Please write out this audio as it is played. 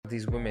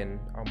these women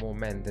are more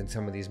men than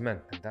some of these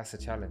men. And that's a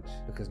challenge,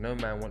 because no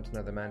man wants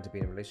another man to be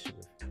in a relationship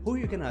with. Who are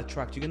you gonna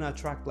attract? You're gonna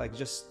attract like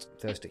just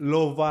Thirsty.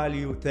 low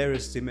value,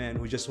 thirsty men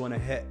who just want to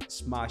hit,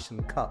 smash,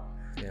 and cut.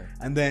 Yeah.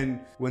 And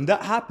then when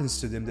that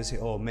happens to them, they say,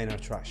 "Oh, men are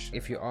trash."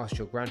 If you asked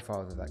your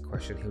grandfather that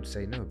question, he would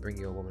say, no, bring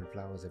your woman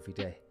flowers every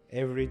day.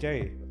 Every day.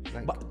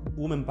 Like- But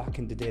women back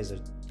in the days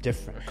are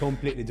different,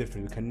 completely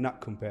different. We cannot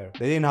compare.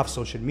 They didn't have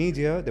social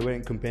media. They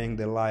weren't comparing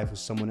their life with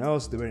someone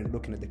else. They weren't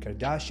looking at the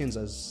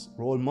Kardashians as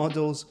role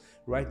models,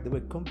 right? They were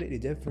completely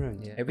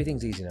different. Yeah.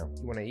 Everything's easy now.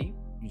 You want to eat,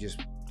 you just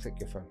click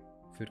your phone.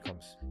 Food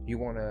comes. You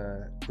want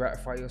to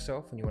gratify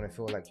yourself and you want to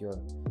feel like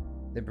you're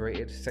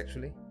liberated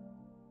sexually,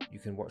 you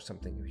can watch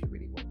something if you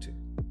really want to.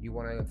 You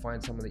want to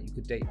find someone that you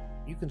could date,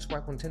 you can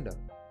swipe on Tinder.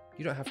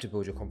 You don't have to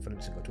build your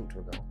confidence and go talk to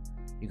a girl.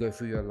 You go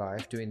through your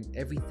life doing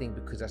everything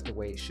because that's the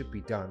way it should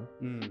be done.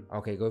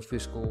 Okay, go through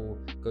school,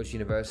 go to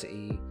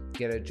university,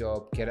 get a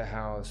job, get a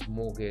house,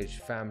 mortgage,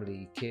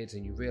 family, kids,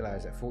 and you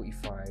realize at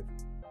 45,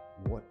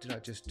 what did I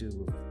just do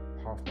with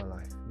half my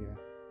life? Yeah.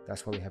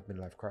 That's why we have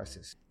midlife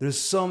crisis. There's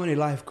so many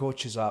life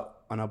coaches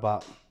out and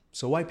about.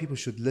 So why people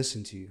should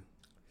listen to you?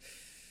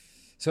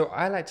 So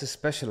I like to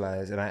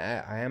specialize, and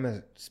I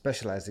am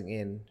specializing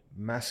in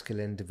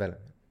masculine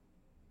development.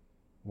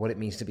 What it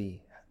means to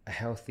be a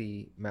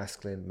healthy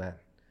masculine man.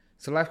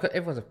 So life coach,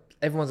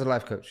 everyone's a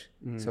life coach.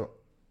 So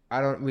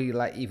I don't really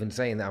like even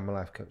saying that I'm a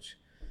life coach.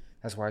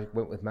 That's why I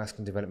went with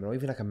masculine development, or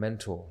even like a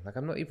mentor. Like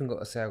I'm not even got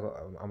to say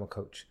I'm a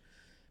coach.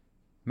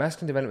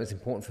 Masculine development is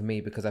important for me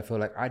because I feel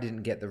like I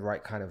didn't get the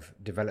right kind of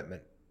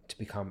development to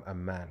become a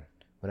man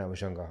when I was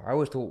younger. I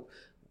always thought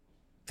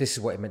this is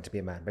what it meant to be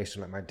a man, based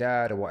on like my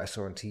dad or what I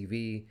saw on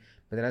TV.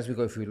 But then as we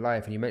go through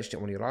life, and you mentioned it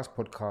on one of your last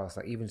podcasts,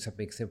 like even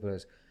something simple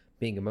as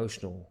being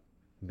emotional,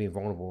 being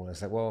vulnerable. And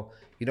it's like, well,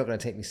 you're not going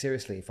to take me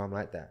seriously if I'm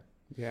like that.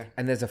 Yeah.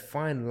 And there's a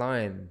fine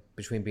line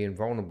between being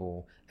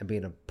vulnerable and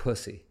being a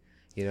pussy,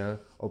 you know,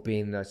 or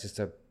being just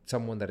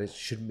someone that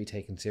shouldn't be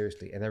taken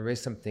seriously. And there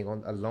is something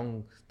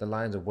along the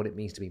lines of what it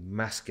means to be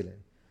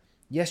masculine.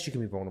 Yes, you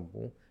can be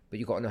vulnerable, but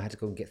you got to know how to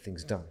go and get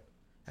things done,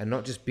 and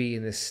not just be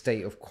in this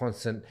state of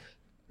constant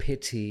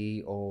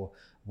pity or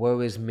woe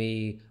is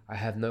me, I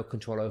have no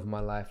control over my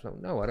life.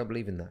 No, I don't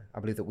believe in that. I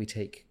believe that we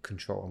take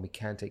control, and we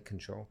can take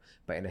control,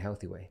 but in a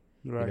healthy way.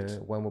 Right. You know,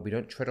 when we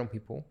don't tread on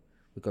people,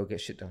 we go get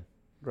shit done.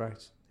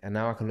 Right. And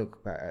now I can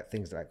look back at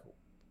things like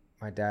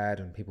my dad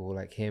and people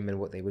like him and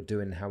what they were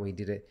doing and how he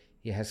did it.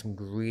 He has some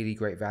really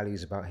great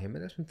values about him,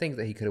 and there's some things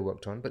that he could have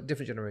worked on, but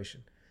different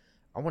generation.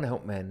 I want to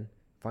help men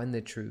find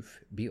their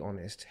truth, be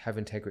honest, have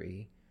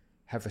integrity,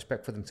 have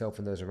respect for themselves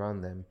and those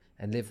around them,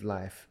 and live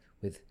life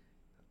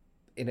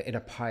in a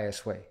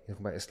pious way. You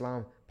talk about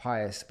Islam,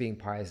 being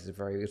pious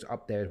is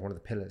up there as one of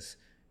the pillars,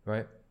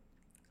 right?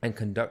 And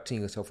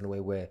conducting yourself in a way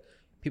where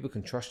people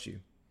can trust you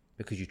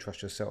because you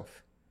trust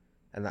yourself.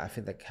 And I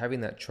think that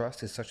having that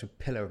trust is such a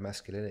pillar of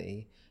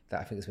masculinity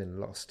that I think has been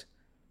lost.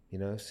 You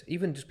know, so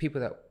even just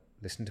people that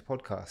listen to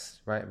podcasts,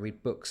 right?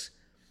 Read books.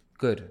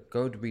 Good.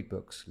 Go to read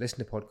books, listen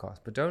to podcasts,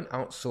 but don't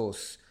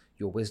outsource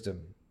your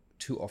wisdom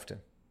too often.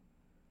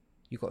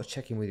 You've got to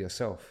check in with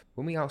yourself.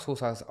 When we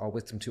outsource our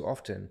wisdom too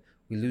often,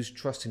 we lose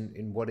trust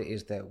in what it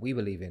is that we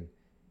believe in,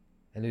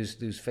 and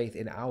lose faith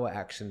in our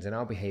actions and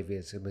our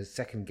behaviors, and we're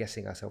second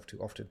guessing ourselves too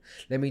often.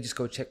 Let me just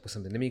go check with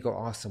something. Let me go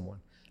ask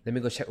someone. Let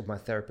me go check with my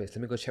therapist.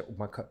 Let me go check with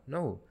my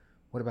No.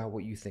 What about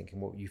what you think and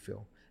what you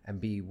feel?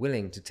 And be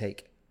willing to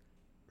take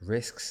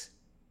risks,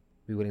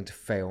 be willing to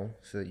fail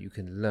so that you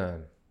can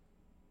learn.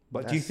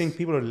 But do you think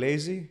people are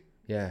lazy?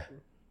 Yeah.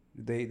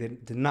 They're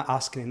not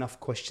asking enough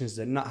questions.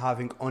 They're not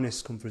having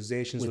honest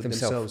conversations with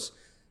themselves.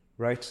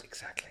 Right?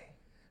 Exactly.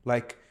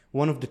 Like,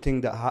 one of the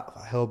things that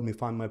helped me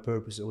find my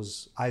purpose, it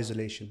was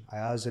isolation. I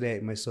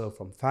isolated myself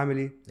from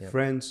family,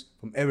 friends,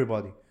 from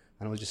everybody.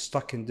 And I was just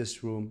stuck in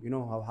this room. You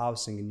know how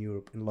housing in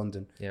Europe, in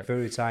London,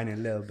 very tiny, a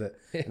little bit.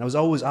 And I was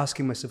always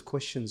asking myself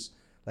questions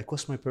like,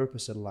 what's my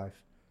purpose in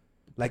life?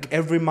 Like,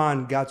 every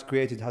man God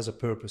created has a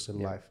purpose in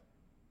life.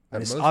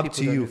 And it's up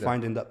to you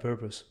finding that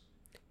purpose.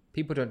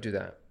 People don't do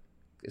that.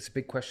 It's a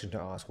big question to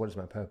ask, what is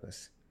my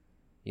purpose?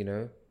 You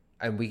know?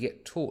 And we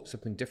get taught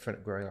something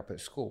different growing up at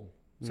school.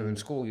 So in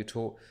school, you're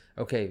taught,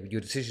 okay, your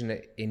decision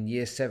in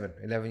year 7,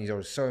 11 years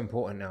old is so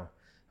important now.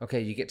 Okay,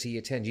 you get to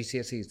year 10,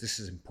 GCSEs, this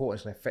is important,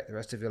 it's going to affect the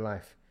rest of your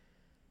life.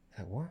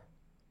 Like, what?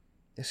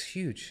 That's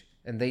huge.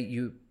 And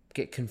you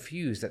get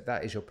confused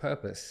that is your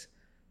purpose.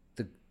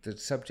 The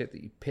subject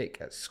that you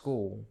pick at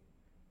school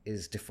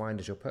is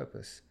defined as your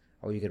purpose.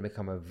 Or you're going to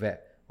become a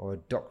vet or a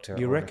doctor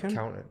or an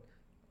accountant.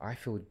 I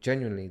feel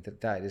genuinely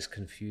that is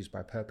confused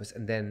by purpose.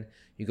 And then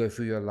you go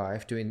through your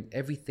life doing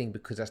everything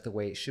because that's the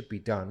way it should be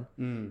done.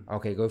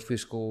 Okay, go through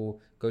school,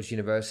 go to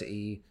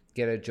university,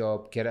 get a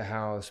job, get a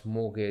house,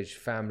 mortgage,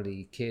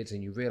 family, kids,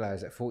 and you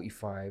realize at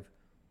 45,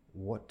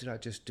 what did I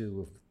just do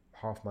with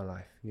half my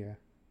life? Yeah.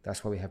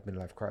 That's why we have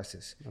midlife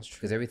crisis. That's true.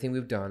 Because everything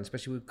we've done,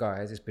 especially with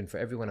guys, it's been for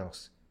everyone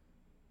else.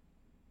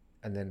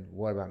 And then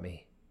what about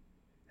me?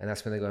 And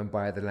that's when they go and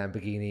buy the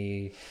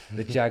Lamborghini,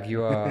 the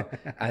Jaguar,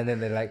 and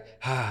then they're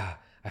like,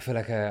 I feel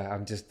like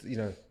I'm just,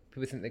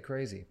 People think they're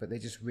crazy, but they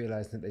just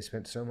realize that they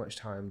spent so much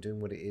time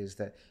doing what it is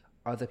that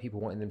other people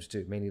wanted them to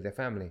do, mainly their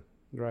family.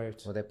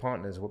 Right. Or their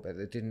partners, but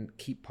they didn't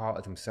keep part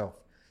of themselves.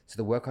 So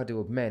the work I do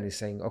with men is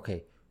saying,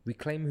 okay,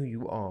 reclaim who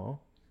you are,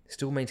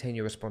 still maintain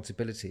your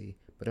responsibility,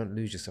 but don't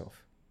lose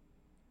yourself.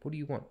 What do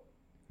you want?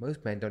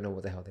 Most men don't know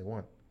what the hell they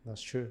want.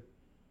 That's true.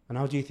 And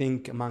how do you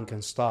think a man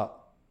can start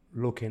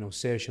looking or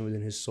searching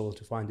within his soul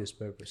to find his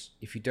purpose?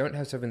 If you don't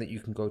have something that you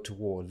can go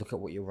toward, look at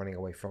what you're running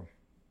away from.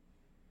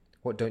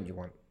 What don't you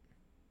want?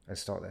 And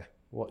start there.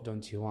 What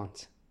don't you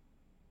want?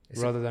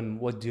 Rather than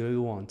what do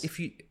you want? If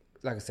you,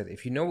 like I said,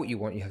 if you know what you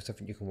want, you have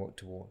something you can work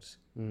towards.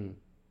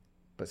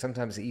 But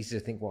sometimes it's easy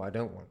to think, well, I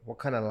don't want. What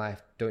kind of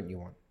life don't you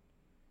want?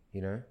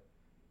 You know,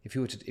 if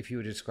you were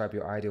to describe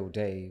your ideal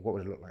day, what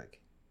would it look like?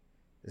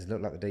 Does it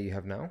look like the day you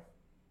have now?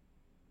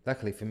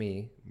 Luckily for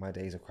me, my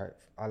days are quite.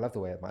 I love the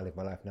way I live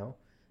my life now.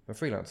 I'm a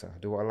freelancer. I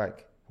do what I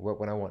like. I work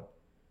when I want.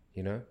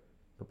 You know,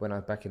 but when I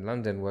was back in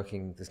London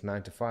working this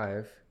 9 to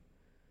 5,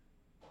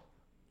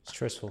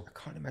 stressful. I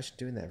can't imagine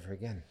doing that ever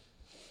again.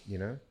 You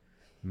know,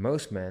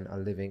 most men are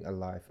living a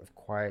life of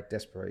quiet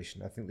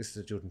desperation. I think this is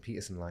a Jordan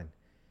Peterson line,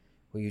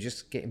 where you're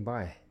just getting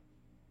by.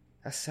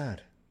 That's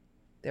sad.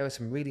 There are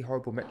some really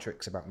horrible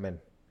metrics about men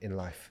in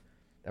life,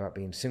 about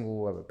being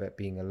single, about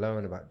being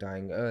alone, about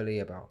dying early,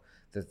 about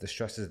the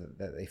stresses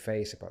that they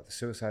face, about the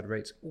suicide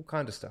rates, all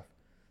kind of stuff.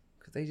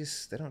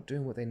 Because they're not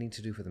doing what they need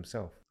to do for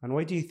themselves. And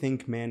why do you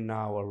think men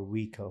now are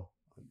weaker,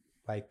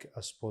 like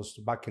as opposed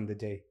to back in the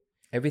day?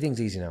 Everything's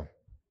easy now.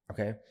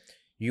 Okay,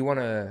 you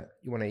wanna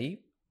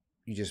eat,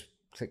 you just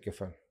click your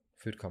phone.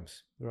 Food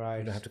comes. Right.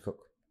 You don't have to cook.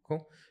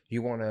 Cool.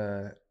 You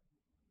wanna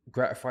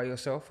gratify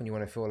yourself and you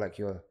wanna feel like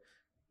you're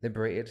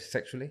liberated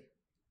sexually,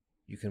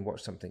 you can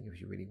watch something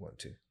if you really want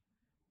to,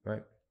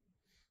 right?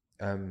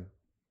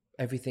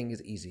 Everything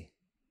is easy.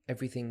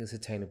 Everything is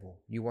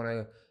attainable. You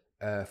wanna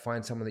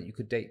find someone that you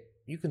could date.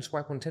 You can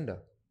swipe on Tinder.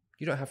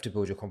 You don't have to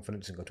build your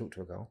confidence and go talk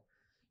to a girl.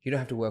 You don't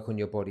have to work on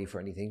your body for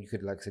anything. You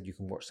could, like I said, you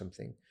can watch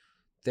something.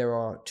 There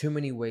are too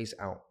many ways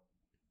out.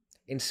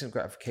 Instant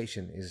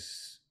gratification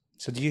is...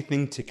 So do you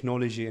think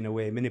technology in a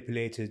way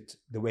manipulated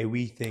the way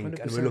we think 100%.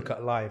 And we look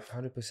at life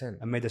 100%.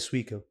 And made us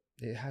weaker?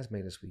 It has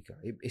made us weaker.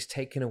 It's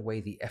taken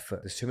away the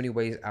effort. There's too many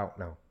ways out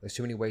now. There's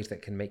too many ways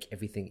that can make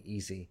everything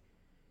easy.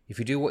 If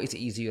you do what is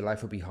easy, your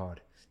life will be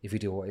hard. If you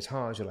do what is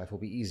hard, your life will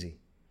be easy.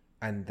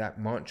 And that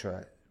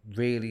mantra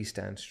really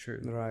stands true.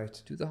 Right.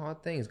 Do the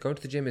hard things. Going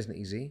to the gym isn't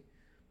easy.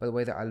 But the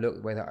way that I look,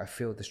 the way that I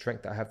feel, the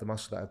strength that I have, the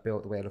muscle that I've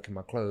built, the way I look in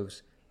my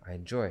clothes, I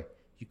enjoy.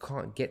 You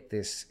can't get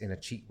this in a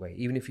cheap way.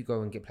 Even if you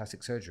go and get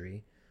plastic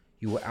surgery,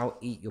 you will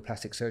out-eat your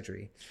plastic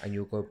surgery and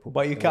you'll go...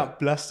 But you can't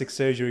plastic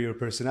surgery your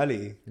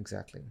personality.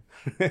 Exactly.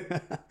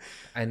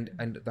 and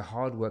the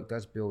hard work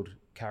does build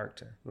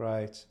character.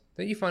 Right.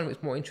 Don't you find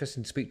it's more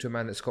interesting to speak to a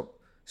man that's got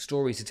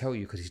stories to tell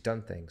you because he's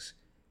done things?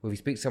 Well, if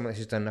you speak to someone that's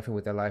just done nothing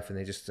with their life and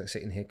they're just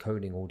sitting here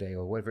coding all day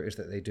or whatever it is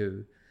that they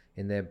do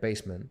in their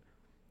basement,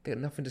 they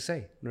got nothing to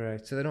say.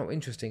 Right. So they're not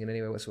interesting in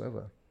any way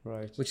whatsoever.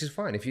 Right. Which is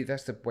fine. If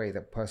that's the way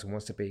that person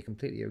wants to be,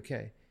 completely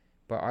okay.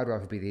 But I'd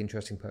rather be the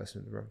interesting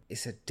person in the room.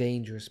 It's a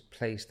dangerous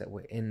place that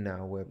we're in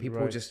now where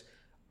people just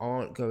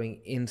aren't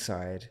going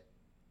inside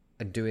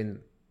and doing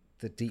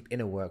the deep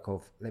inner work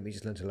of, let me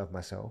just learn to love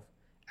myself.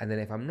 And then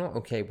if I'm not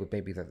okay with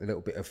maybe a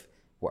little bit of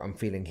what I'm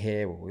feeling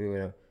here, or,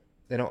 you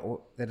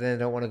know, they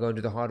don't want to go and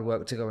do the hard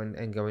work to go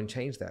and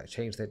change that,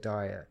 change their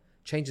diet.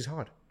 Change is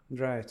hard.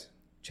 Right.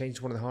 Change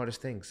is one of the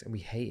hardest things and we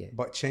hate it.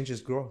 But change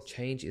is growth.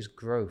 Change is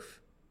growth.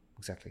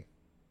 Exactly.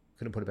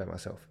 Couldn't put it better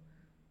myself.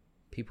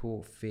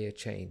 People fear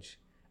change.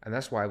 And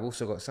that's why I've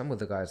also got some of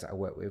the guys that I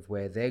work with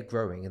where they're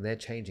growing and they're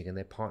changing and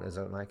their partners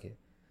don't like it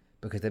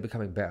because they're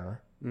becoming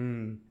better.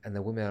 And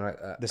the women are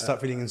like... they start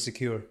feeling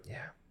insecure.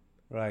 Yeah.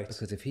 Right.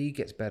 Because if he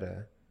gets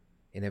better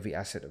in every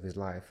asset of his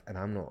life and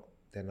I'm not,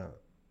 then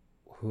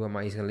who am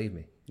I? He's going to leave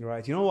me.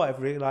 Right. You know what I've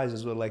realized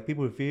as well? Like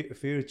people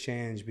fear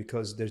change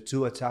because they're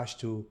too attached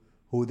to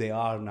who they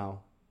are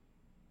now.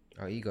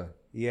 Our ego.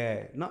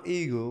 Yeah, not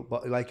ego,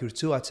 but like you're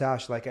too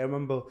attached. Like I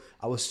remember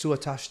I was too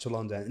attached to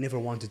London. I never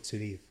wanted to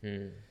leave.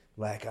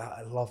 Like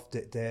I loved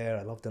it there.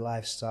 I loved the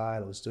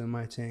lifestyle. I was doing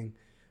my thing.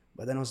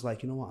 But then I was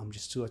like, you know what? I'm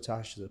just too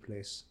attached to the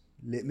place.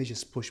 Let me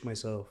just push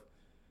myself.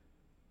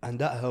 And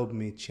that helped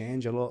me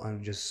change a lot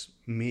and just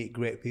meet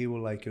great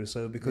people like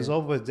yourself. Because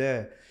over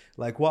there,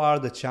 like what are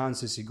the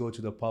chances you go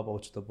to the pub or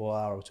to the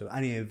bar or to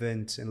any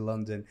event in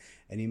London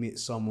and you meet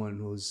someone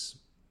who's...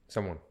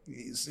 Someone.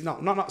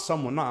 Not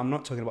someone. I'm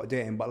not talking about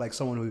dating, but like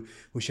someone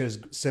who shares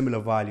similar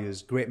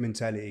values, great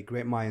mentality,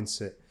 great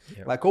mindset.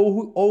 Yep. Like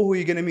all who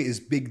you're gonna meet is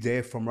Big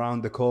Dave from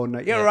around the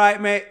corner. You're right,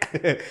 mate.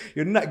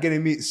 You're not gonna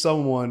meet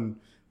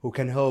someone who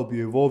can help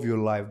you evolve your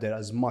life there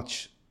as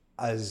much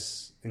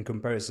as in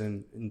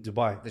comparison in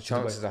Dubai. The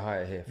chances are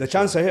higher here. The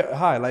chances are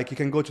high. Like you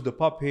can go to the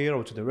pub here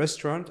or to the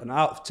restaurant, and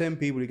out of 10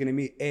 people, you're gonna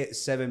meet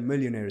 8-7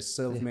 millionaires,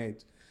 self-made.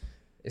 Yeah.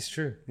 It's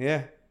true.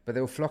 Yeah. But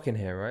they were flocking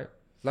here, right?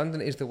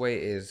 London is the way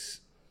it is,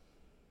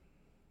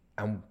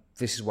 and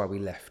this is why we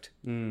left.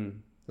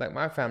 Like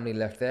my family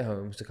left their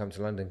homes to come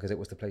to London because it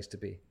was the place to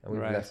be, and we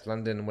left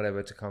London and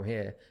whatever to come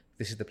here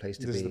This is the place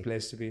to This be. is the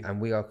place to be.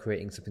 And we are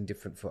creating something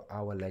different for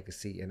our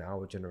legacy and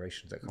our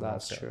generations that come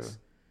That's after true. us.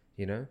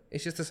 You know,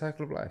 it's just the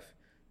cycle of life.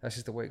 That's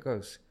just the way it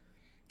goes.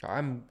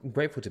 I'm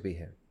grateful to be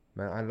here,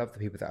 man. I love the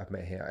people that I've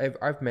met here.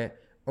 I've met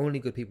only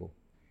good people.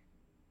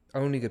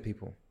 Only good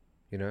people.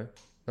 You know,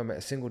 not met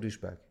a single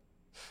douchebag.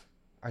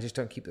 I just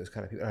don't keep those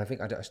kind of people. And I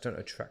think I just don't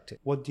attract it.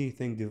 What do you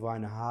think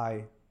define a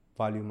high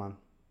value man?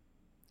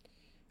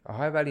 A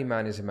high value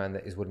man is a man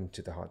that is willing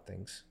to do the hard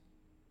things.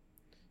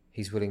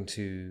 He's willing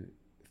to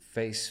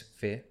face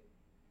fear.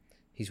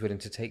 He's willing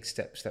to take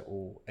steps that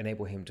will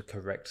enable him to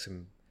correct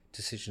some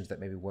decisions that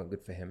maybe weren't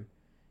good for him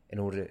in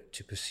order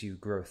to pursue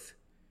growth,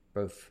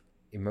 both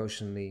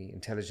emotionally,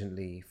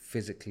 intelligently,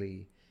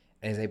 physically,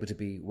 and is able to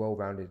be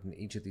well-rounded in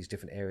each of these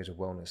different areas of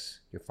wellness,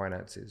 your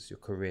finances, your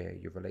career,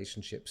 your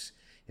relationships.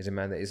 Is a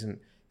man that isn't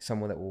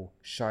someone that will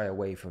shy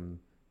away from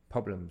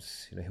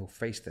problems. You know, he'll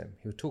face them,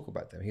 he'll talk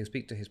about them, he'll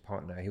speak to his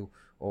partner,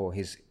 or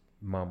his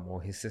mum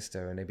or his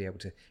sister, and they'll be able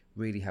to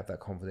really have that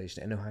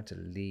conversation and know how to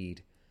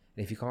lead.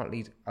 And if he can't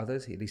lead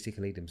others, at least he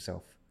can lead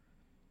himself.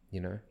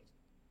 You know,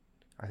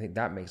 I think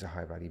that makes a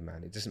high value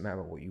man. It doesn't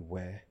matter what you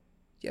wear.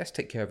 Yes,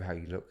 take care of how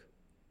you look.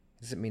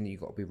 It doesn't mean that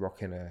you've got to be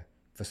rocking a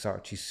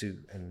Versace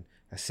suit and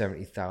a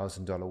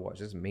 $70,000 watch.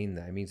 It doesn't mean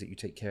that. It means that you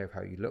take care of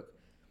how you look.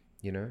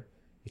 You know,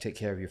 you take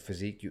care of your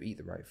physique, you eat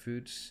the right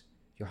foods.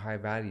 You're high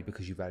value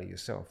because you value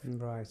yourself.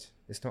 Right.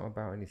 It's not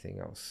about anything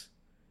else.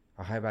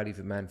 A high value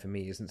man for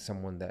me isn't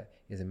someone that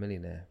is a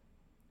millionaire.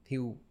 He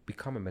will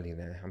become a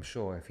millionaire, I'm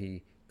sure, if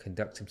he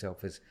conducts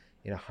himself as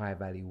in a high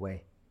value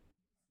way.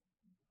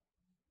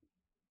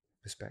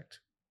 Respect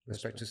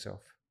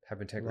yourself.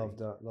 Have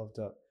integrity. Love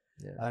that.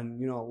 Yeah. And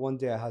you know, one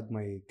day I had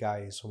my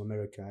guy, he's from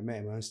America. I met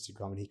him on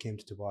Instagram and he came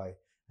to Dubai.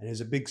 And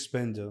he's a big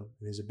spender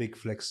and he's a big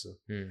flexer.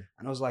 And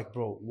I was like,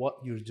 bro, what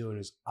you're doing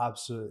is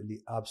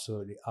absolutely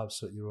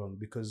wrong.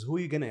 Because who are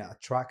you gonna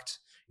attract?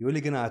 You're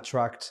really gonna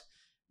attract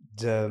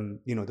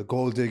the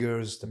gold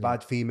diggers, the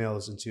bad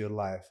females into your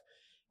life.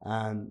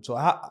 And so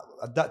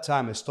at that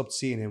time, I stopped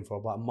seeing him for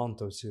about a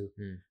month or two.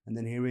 And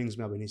then he rings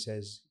me up and he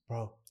says,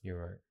 bro, you're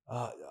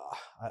right.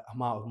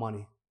 I'm out of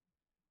money.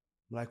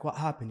 I'm like, what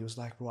happened? He was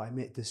like, bro, I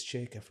met this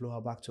chick. I flew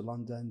her back to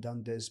London,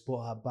 done this,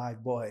 bought her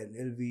bag, bought her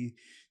an LV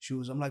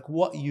shoes. I'm like,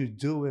 what are you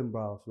doing,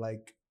 bro?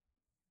 Like,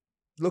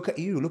 look at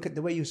you. Look at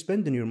the way you're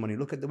spending your money.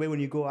 Look at the way when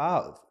you go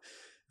out,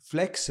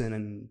 flexing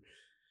and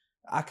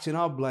acting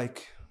up.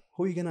 Like,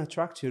 who are you going to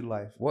attract to your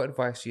life? What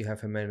advice do you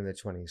have for men in their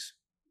 20s?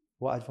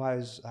 What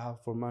advice I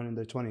have for men in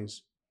their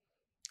 20s?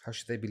 How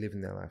should they be living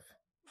their life?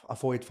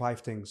 Avoid 5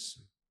 things.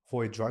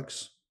 Avoid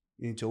drugs.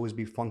 You need to always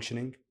be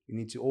functioning. You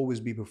need to always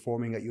be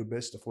performing at your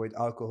best. Avoid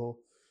alcohol.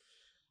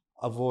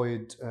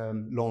 Avoid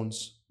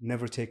loans.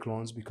 Never take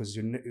loans because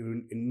you're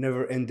in a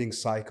never-ending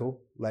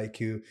cycle.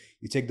 Like you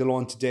take the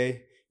loan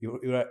today,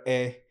 you're at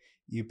A,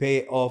 you pay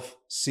it off,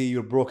 C,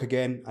 you're broke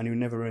again, and you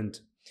never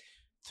end.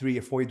 3,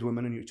 avoid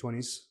women in your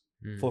 20s.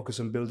 Focus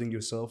on building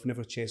yourself.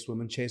 Never chase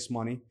women. Chase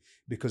money,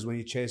 because when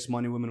you chase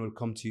money, women will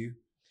come to you.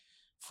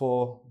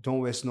 4, don't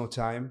waste no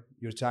time.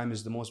 Your time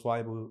is the most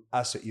valuable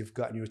asset you've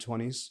got in your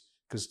 20s,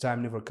 because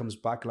time never comes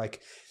back.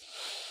 Like,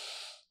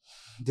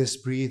 this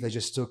breathe I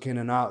just took in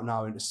and out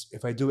now, and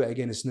if I do it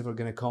again, it's never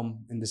going to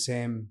come in the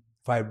same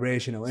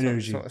vibration or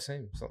energy. It's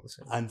not the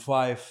same. And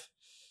 5,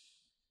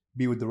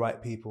 be with the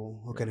right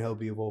people who can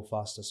help you evolve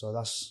faster. So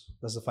that's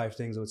the 5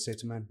 things I would say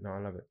to men. No, I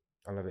love it.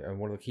 And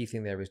one of the key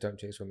things there is don't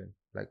chase women.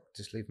 Like,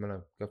 just leave them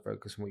alone. Go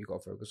focus on what you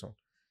got to focus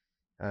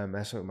on.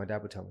 That's what my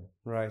dad would tell me.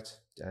 Right.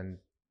 And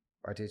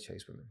I did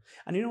chase women.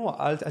 And you know what?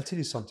 I'll tell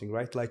you something,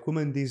 right? Like,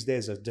 women these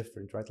days are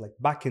different, right? Like,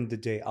 back in the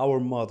day, our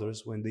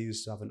mothers, when they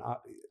used to have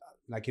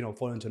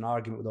fall into an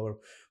argument with our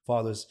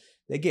fathers,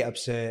 they get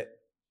upset.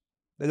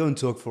 They don't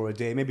talk for a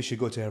day. Maybe she'd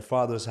go to her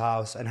father's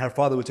house and her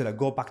father would tell her,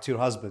 go back to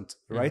your husband,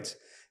 right?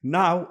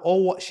 Now,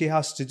 all what she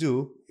has to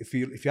do, if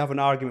you have an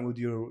argument with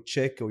your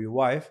chick or your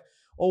wife,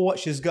 all what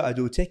she's got to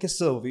do, take a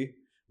selfie,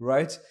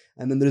 right?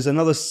 And then there's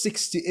another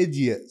 60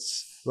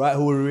 idiots, right,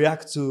 who will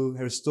react to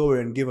her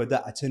story and give her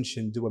that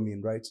attention,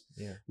 right?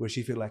 Yeah. Where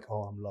she feel like,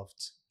 oh, I'm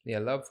loved. Yeah,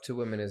 love to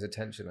women is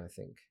attention, I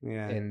think.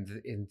 Yeah.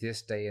 In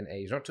this day and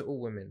age, not to all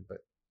women, but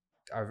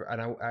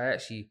I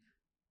actually,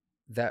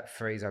 that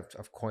phrase,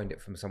 I've coined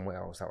it from somewhere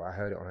else. I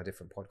heard it on a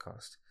different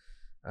podcast.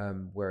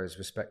 Whereas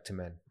respect to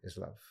men is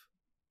love,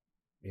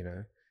 you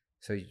know?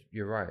 So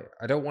you're right.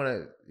 I don't want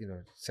to,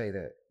 say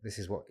that this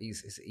is what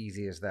is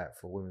easy as that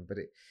for women, but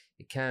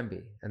it can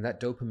be. And that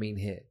dopamine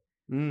hit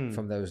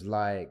from those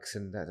likes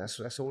and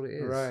that's all it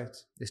is. Right.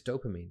 This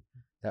dopamine,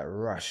 that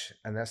rush.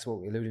 And that's what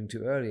we were alluding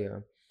to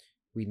earlier.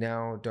 We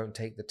now don't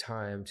take the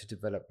time to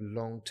develop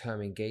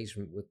long-term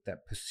engagement with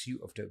that pursuit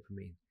of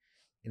dopamine.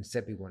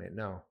 Instead, we want it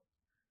now.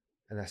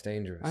 And that's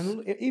dangerous.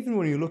 And even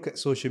when you look at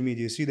social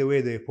media, you see the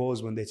way they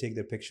pose when they take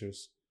their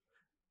pictures.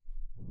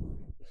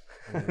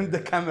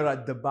 The camera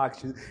at the back,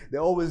 they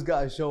always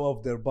got to show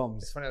off their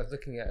bums. It's funny, I was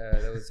looking at,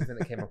 there was something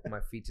that came up on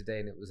my feed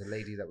today, and it was a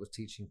lady that was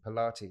teaching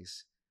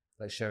Pilates,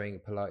 like showing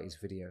a Pilates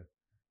video.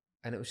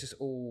 And it was just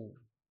all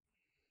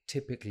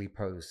typically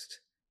posed,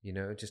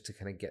 just to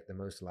kind of get the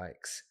most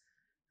likes.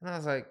 And I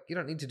was like, you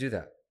don't need to do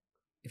that.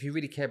 If you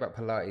really care about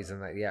Pilates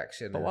and like the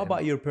action. But what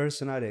about your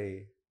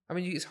personality? I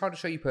mean, it's hard to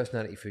show you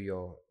personality for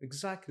your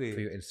Exactly.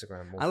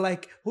 Instagram. And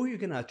like, who are you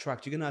gonna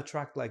attract? You're gonna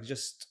attract like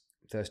just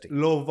thirsty,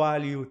 low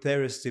value,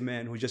 thirsty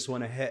men who just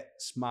want to hit,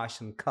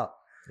 smash, and cut.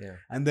 Yeah.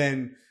 And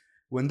then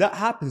when that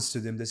happens to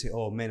them, they say,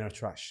 "Oh, men are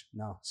trash."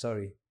 No,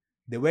 sorry.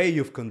 The way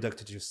you've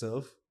conducted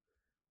yourself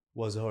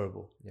was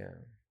horrible. Yeah.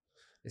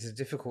 It's a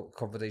difficult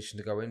conversation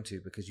to go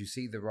into because you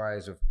see the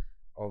rise of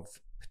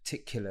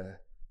particular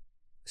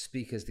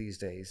speakers these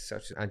days,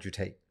 such as Andrew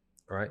Tate,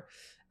 right?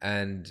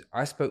 And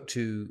I spoke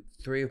to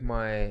 3 of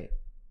my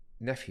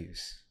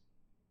nephews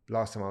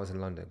last time I was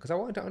in London because I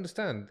wanted to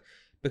understand,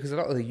 because a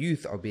lot of the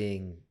youth are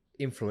being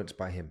influenced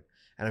by him,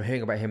 and I'm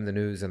hearing about him in the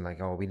news and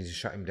like, oh, we need to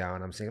shut him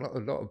down. I'm seeing a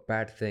lot of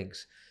bad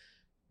things,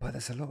 but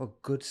there's a lot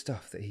of good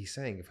stuff that he's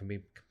saying. If I'm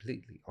being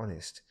completely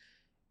honest,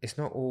 it's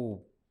not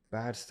all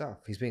bad stuff.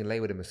 He's being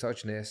labeled a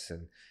misogynist,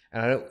 and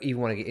I don't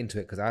even want to get into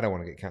it because I don't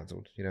want to get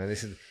cancelled. You know,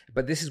 this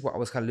is what I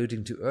was kind of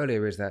alluding to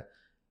earlier, is that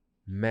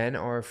men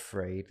are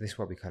afraid. This is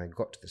why we kind of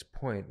got to this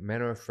point.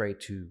 Men are afraid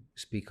to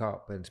speak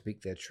up and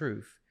speak their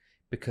truth,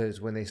 because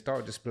when they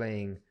start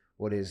displaying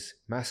what is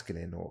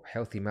masculine or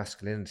healthy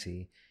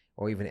masculinity,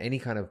 or even any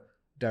kind of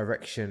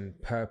direction,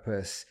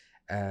 purpose,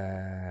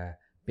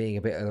 being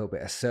a little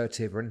bit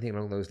assertive or anything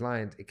along those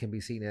lines, it can be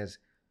seen as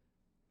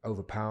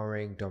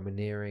overpowering,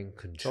 domineering,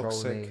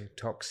 controlling,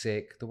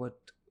 toxic. The word,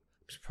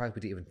 I'm surprised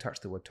we didn't even touch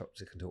the word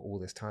toxic until all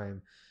this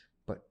time,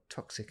 but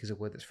toxic is a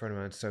word that's thrown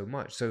around so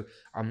much. So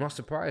I'm not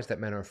surprised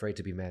that men are afraid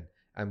to be men.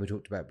 And we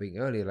talked about being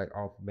earlier, like,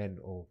 are men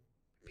or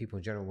people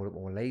in general a little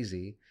more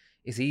lazy?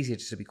 It's easier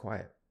just to be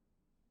quiet.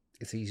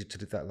 It's easier to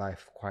live that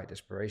life of quiet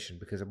desperation,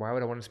 because why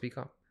would I want to speak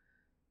up?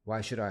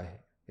 Why should I?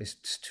 It's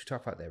just too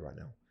tough out there right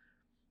now.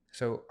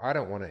 So I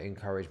don't want to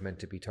encourage men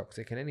to be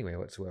toxic in any way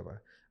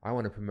whatsoever. I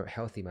want to promote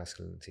healthy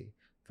masculinity.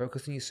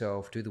 Focus on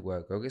yourself, do the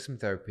work, go get some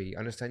therapy,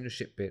 understand your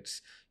shit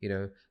bits,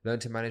 learn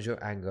to manage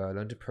your anger,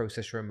 learn to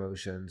process your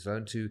emotions,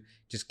 learn to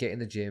just get in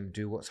the gym,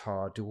 do what's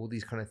hard, do all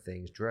these kind of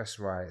things, dress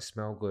right,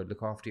 smell good,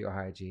 look after your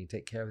hygiene,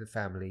 take care of the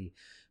family,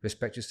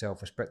 respect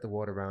yourself, respect the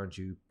world around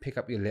you, pick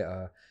up your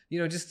litter,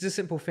 just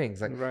simple things.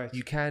 Like, right.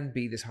 You can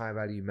be this high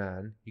value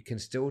man. You can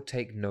still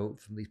take note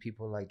from these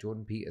people like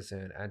Jordan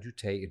Peterson, Andrew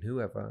Tate, and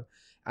whoever,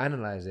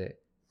 analyze it,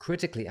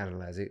 critically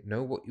analyze it,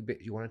 know what bit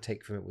you want to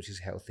take from it, which is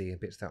healthy,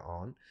 and bits that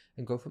aren't,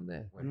 and go from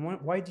there. And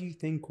why do you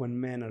think when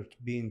men are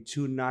being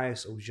too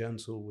nice or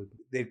gentle, with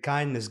their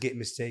kindness get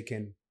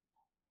mistaken?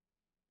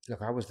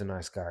 Look, I was the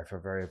nice guy for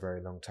a very,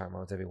 very long time. I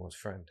was everyone's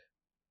friend.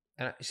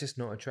 And it's just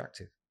not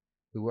attractive.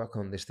 We work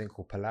on this thing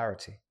called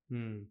polarity,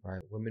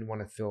 right? Women want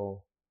to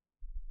feel,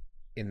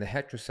 in the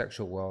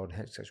heterosexual world,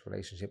 heterosexual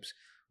relationships,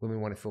 women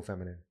want to feel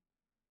feminine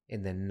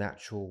in their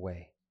natural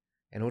way.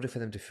 In order for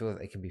them to feel that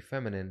they can be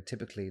feminine,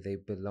 typically they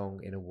belong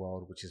in a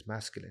world which is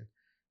masculine,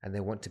 and they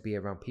want to be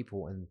around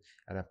people and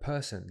a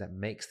person that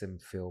makes them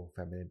feel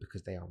feminine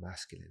because they are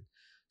masculine.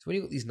 So when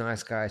you've got these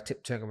nice guys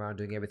tiptoeing around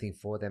doing everything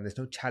for them, there's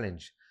no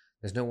challenge.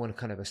 There's no one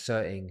kind of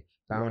asserting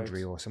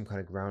boundary or some kind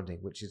of grounding,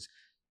 which is,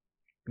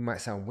 it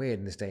might sound weird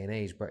in this day and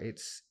age, but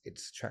it's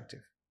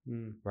attractive,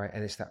 right?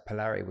 And it's that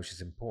polarity which is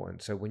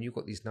important. So when you've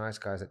got these nice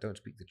guys that don't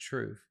speak the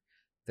truth,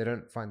 they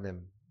don't find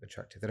them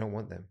attractive. They don't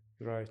want them.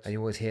 Right. And you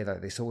always hear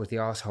that there's always the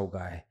asshole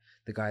guy,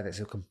 the guy that's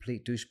a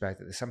complete douchebag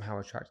that they're somehow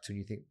attracted to, and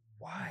you think,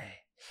 why?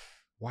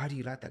 Why do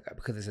you like that guy?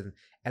 Because there's an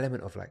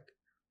element of, like,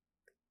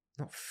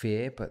 not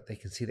fear, but they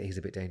can see that he's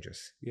a bit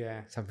dangerous.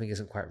 Yeah. Something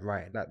isn't quite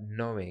right. That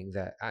knowing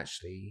that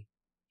actually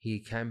he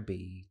can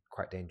be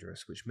quite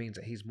dangerous, which means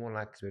that he's more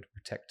likely to be able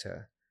to protect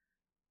her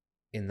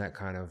in that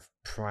kind of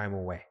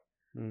primal way.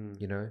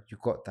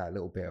 You've got that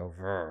little bit of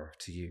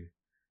to you.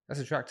 That's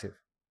attractive.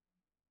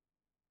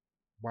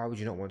 Why would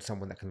you not want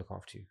someone that can look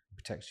after you and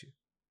protect you?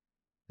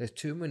 There's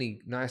too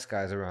many nice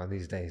guys around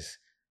these days,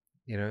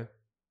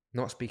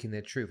 not speaking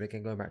their truth.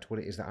 Again, going back to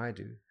what it is that I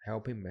do,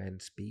 helping men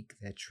speak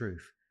their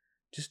truth.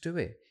 Just do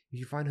it. If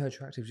you find her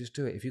attractive, just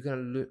do it. If you're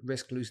going to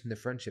risk losing the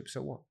friendship,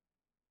 so what?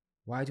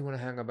 Why do you want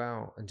to hang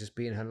about and just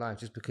be in her life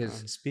just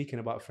because? Speaking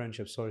about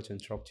friendship, sorry to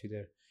interrupt you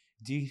there.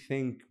 Do you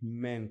think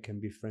men can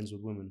be friends with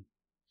women?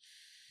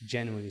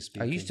 Genuinely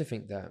speaking. I used to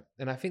think that.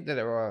 And I think that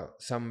there are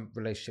some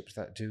relationships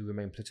that do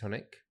remain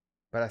platonic.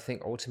 But I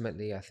think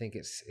ultimately,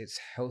 it's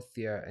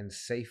healthier and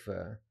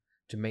safer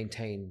to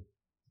maintain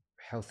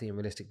healthy and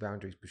realistic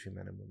boundaries between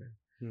men and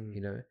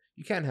women.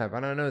 You can have,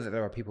 and I know that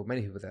there are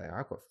many people that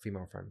I've got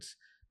female friends,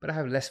 but I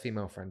have less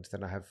female friends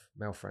than I have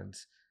male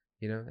friends.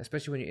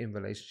 Especially when you're in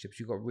relationships,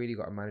 you've really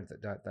got to manage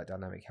that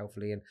dynamic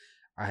healthily. And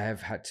I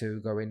have had to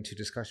go into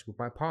discussion with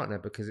my partner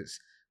because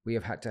we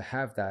have had to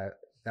have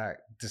that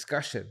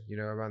discussion,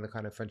 around the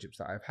kind of friendships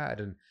that I've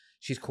had. And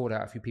she's called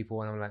out a few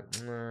people, and I'm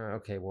like,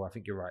 okay, well, I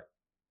think you're right.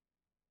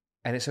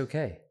 And it's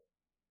okay.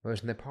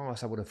 Whereas in the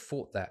past, I would have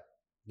thought that,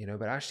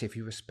 but actually, if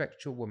you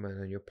respect your woman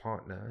and your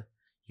partner,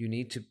 you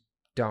need to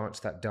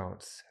dance that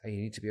dance, and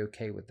you need to be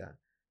okay with that.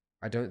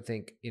 I don't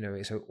think,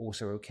 it's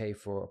also okay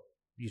for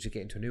you to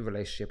get into a new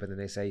relationship and then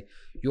they say,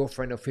 your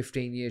friend of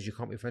 15 years, you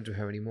can't be friends with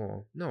her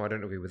anymore. No, I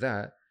don't agree with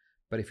that.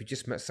 But if you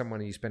just met someone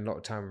and you spend a lot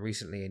of time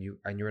recently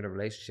and you're in a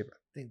relationship, I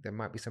think there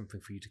might be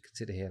something for you to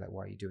consider here. Like,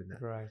 why are you doing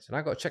that? Right. And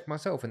I got to check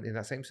myself in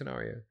that same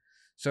scenario.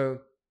 So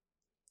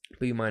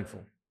be mindful.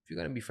 If you're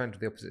going to be friends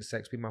with the opposite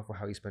sex, be mindful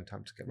how you spend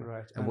time together,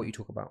 Right. and what you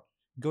talk about.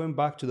 Going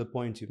back to the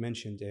point you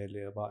mentioned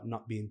earlier about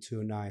not being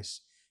too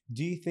nice,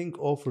 do you think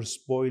over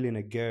spoiling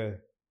a girl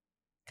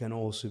can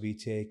also be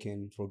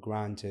taken for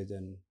granted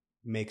and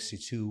makes you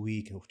too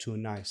weak or too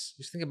nice?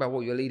 Just think about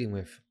what you're leading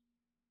with.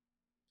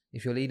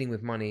 If you're leading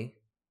with money,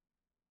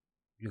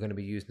 you're going to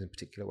be used in a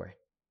particular way.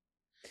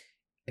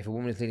 If a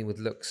woman is leading with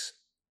looks,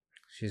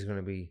 she's going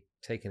to be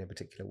taken a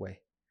particular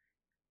way.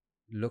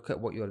 Look at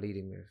what you're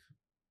leading with,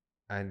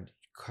 and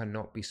you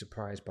cannot be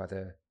surprised by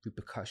the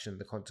repercussion,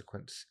 the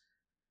consequence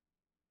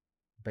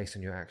based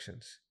on your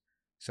actions.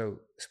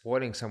 So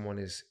spoiling someone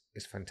is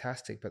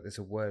fantastic, but there's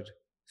a word,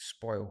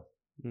 spoil.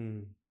 I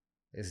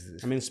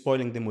mean,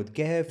 spoiling them with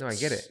gifts. No, I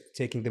get it.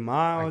 Taking them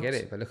out. I get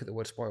it, but look at the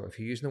word spoil. If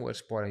you're using the word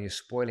spoil and you're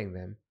spoiling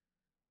them,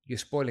 you're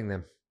spoiling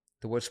them.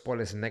 The word spoil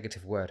is a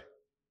negative word.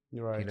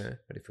 You're right. You know,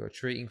 but if you're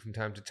treating from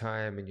time to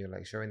time and you're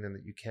like showing them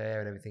that you care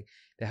and everything,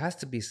 there has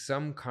to be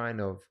some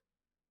kind of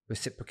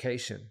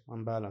reciprocation.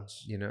 On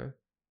balance. You know,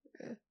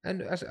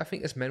 and I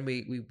think as men,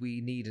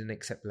 we need and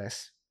accept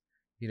less.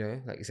 You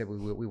know, like you said,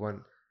 we want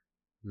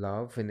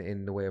love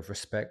in the way of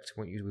respect.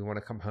 We want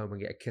to come home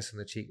and get a kiss on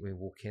the cheek when we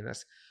walk in.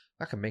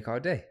 That can make our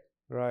day.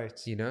 Right.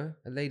 You know,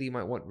 a lady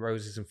might want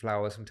roses and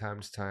flowers from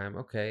time to time.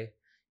 Okay.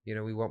 You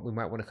know, we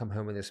might want to come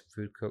home and there's some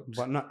food cooked.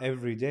 But not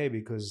every day,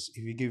 because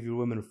if you give your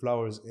women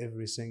flowers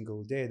every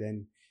single day,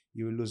 then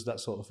you will lose that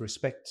sort of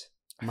respect.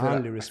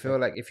 Manly respect. I feel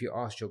like if you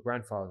asked your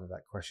grandfather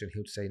that question, he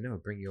would say, no,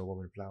 bring your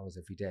woman flowers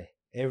every day.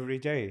 Every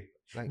day.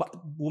 Like, but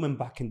women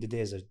back in the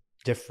days are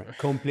different,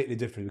 completely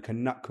different. We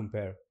cannot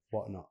compare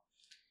whatnot.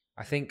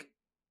 I think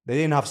they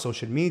didn't have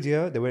social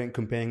media. They weren't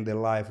comparing their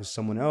life with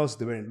someone else.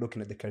 They weren't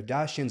looking at the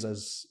Kardashians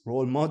as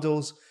role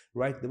models,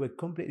 right? They were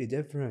completely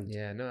different.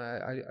 Yeah, no,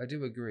 I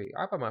do agree.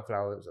 I buy my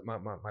flowers, my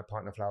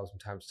partner flowers from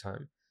time to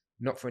time,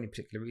 not for any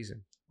particular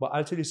reason. But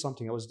I'll tell you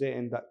something. I was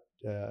dating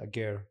that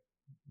girl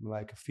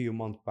like a few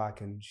months back,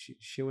 and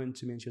she went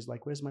to me and she was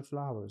like, "Where's my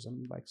flowers?"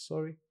 I'm like,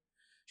 "Sorry."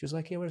 She was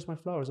like, "Yeah, where's my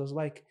flowers?" I was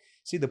like,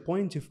 "See, the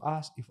point if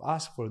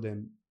ask for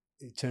them,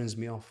 it turns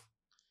me off."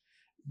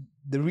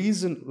 The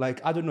reason, like,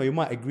 I don't know, you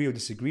might agree or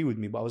disagree with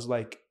me, but I was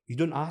like, you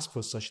don't ask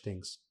for such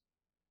things.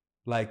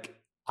 Like,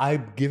 I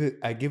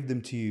give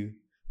them to you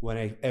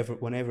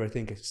whenever I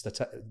think it's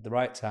the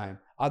right time.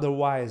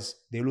 Otherwise,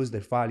 they lose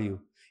their value.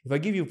 If I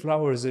give you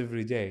flowers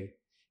every day,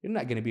 you're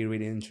not going to be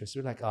really interested.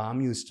 You're like, oh, I'm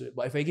used to it.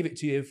 But if I give it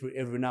to you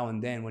every now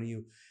and then, when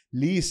you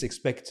least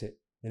expect it,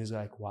 then it's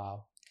like,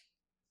 wow.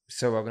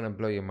 So I'm going to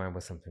blow your mind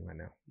with something right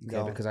now.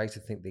 Okay, because I used to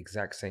think the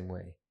exact same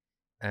way.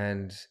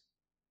 And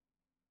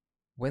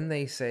when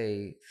they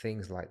say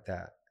things like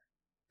that,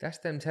 that's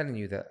them telling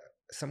you that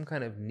some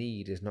kind of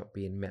need is not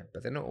being met,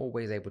 but they're not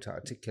always able to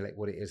articulate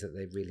what it is that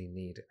they really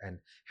need and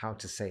how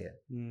to say it.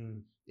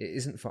 It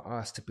isn't for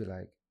us to be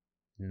like,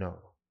 no.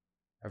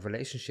 A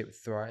relationship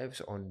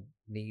thrives on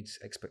needs,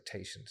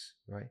 expectations,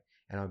 right?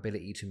 And our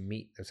ability to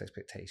meet those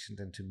expectations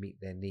and to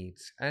meet their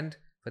needs, and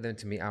for them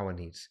to meet our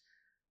needs.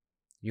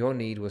 Your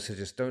need was to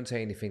just don't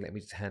say anything, let me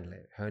just handle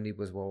it. Her need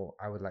was, well,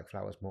 I would like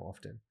flowers more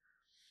often.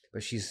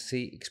 But she's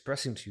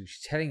expressing to you,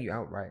 she's telling you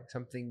outright,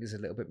 something is a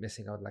little bit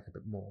missing, I would like a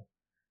bit more.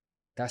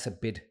 That's a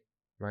bid,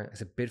 right?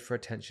 It's a bid for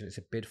attention. It's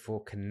a bid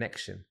for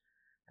connection.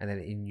 And then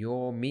in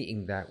your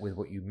meeting that with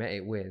what you met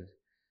it with,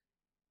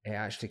 it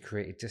actually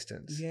created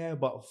distance. Yeah,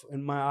 but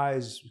in my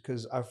eyes,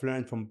 because I've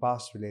learned from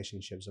past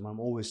relationships, and I'm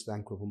always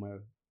thankful for my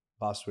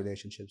past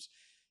relationships.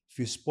 If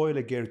you spoil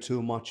a girl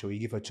too much, or you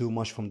give her too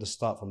much from the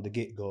start, from the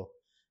get-go,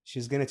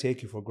 she's going to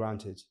take you for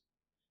granted.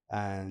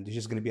 And there's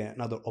just going to be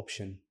another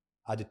option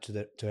added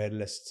to her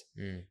list,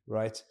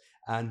 right?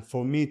 And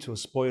for me to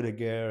spoil a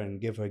girl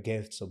and give her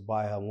gifts or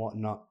buy her and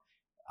whatnot,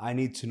 I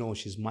need to know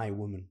she's my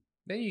woman,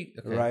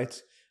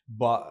 right?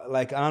 But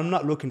like, I'm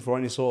not looking for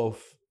any sort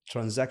of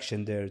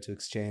transaction there to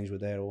exchange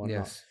with her or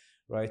whatnot,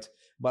 right?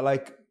 But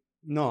like,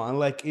 no, and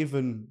like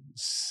even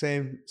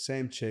same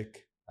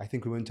chick, I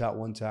think we went out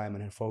one time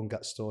and her phone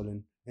got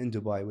stolen in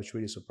Dubai, which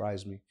really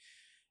surprised me.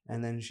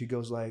 And then she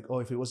goes like, oh,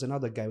 if it was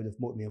another guy, would have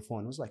bought me a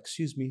phone. I was like,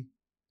 excuse me.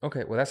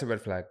 Okay, well, that's a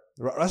red flag.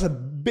 That's a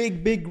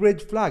big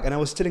red flag. And I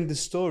was telling this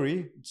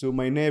story to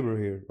my neighbor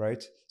here,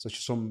 right? So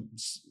she's from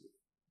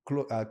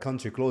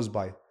country close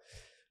by.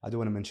 I don't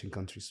want to mention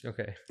countries.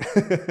 Okay.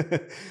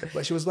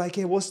 But she was like,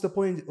 hey, what's the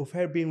point of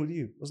her being with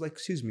you? I was like,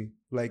 excuse me.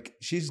 Like,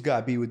 she's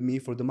got to be with me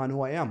for the man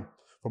who I am,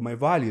 for my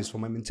values, for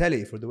my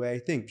mentality, for the way I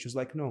think. She was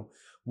like, no,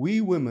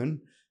 we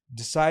women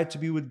decide to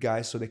be with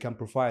guys so they can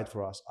provide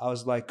for us. I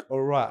was like,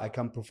 all right, I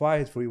can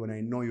provide for you when I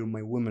know you're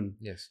my woman.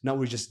 Yes. Now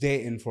we're just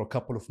dating for a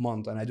couple of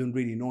months and I don't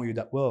really know you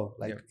that well.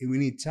 Like, we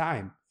need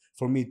time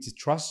for me to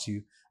trust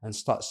you and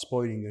start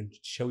spoiling you and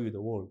show you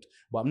the world.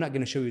 But I'm not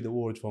going to show you the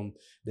world from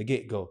the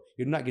get-go.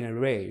 You're not going to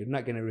rate. You're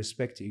not going to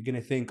respect it. You're going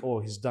to think,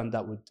 oh, he's done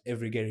that with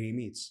every girl he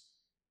meets.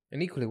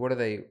 And equally, what are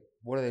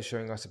they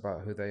showing us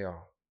about who they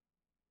are?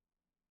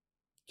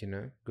 You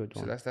know, Good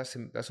so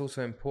one. that's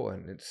also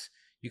important.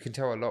 You can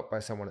tell a lot by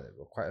someone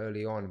quite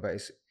early on, but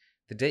it's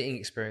the dating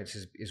experience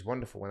is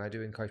wonderful, and I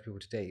do encourage people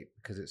to date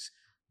because it's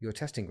your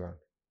testing ground.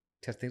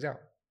 Test things out,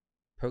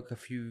 poke a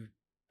few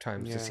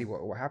times to Yeah. see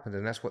what happens,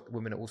 and that's what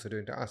women are also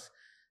doing to us.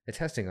 They're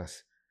testing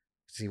us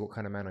to see what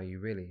kind of man are you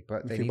really.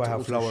 But they If you need buy to her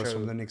also flowers show.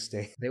 from the next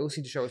day. They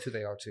also need to show us who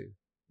they are too.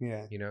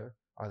 Yeah. You know,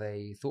 are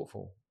they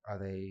thoughtful? Are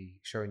they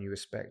showing you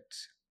respect?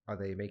 Are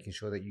they making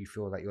sure that you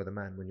feel like you're the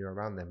man when you're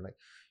around them? Like,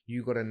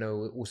 you got to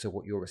know also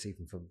what you're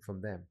receiving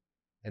from them.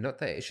 And not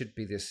that it should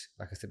be this,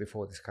 like I said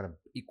before, this kind of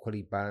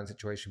equally balanced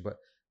situation, but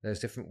there's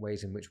different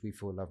ways in which we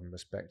feel love and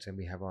respect and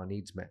we have our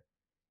needs met.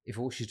 If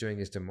all she's doing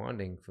is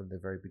demanding from the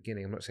very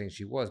beginning, I'm not saying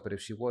she was, but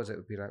if she was, it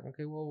would be like,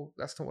 okay, well,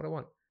 that's not what I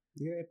want.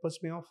 Yeah, it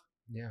puts me off.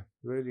 Yeah.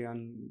 Really.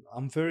 And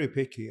I'm very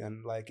picky.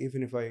 And like,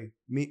 even if I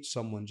meet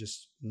someone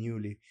just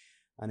newly,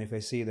 and if I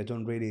see they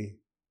don't really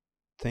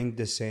think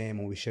the same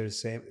or we share the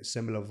same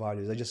similar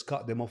values, I just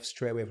cut them off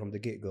straight away from the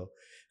get-go,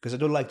 because I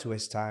don't like to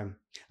waste time,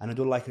 and I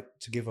don't like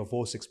to give her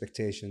false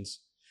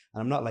expectations.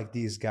 And I'm not like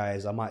these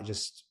guys. I might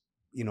just,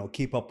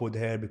 keep up with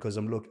her because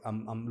I'm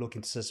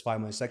looking to satisfy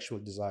my sexual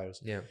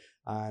desires. Yeah.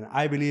 And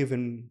I believe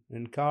in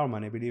karma,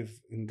 and I believe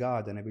in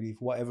God, and I believe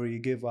whatever you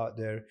give out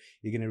there,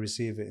 you're gonna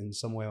receive it in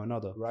some way or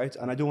another, right?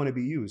 And I don't want to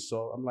be used.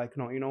 So I'm like,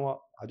 no, you know what?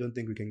 I don't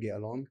think we can get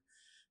along.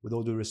 With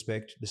all due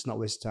respect, let's not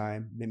waste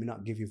time. Let me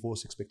not give you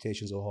false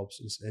expectations or hopes.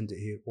 Let's end it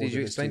here. Did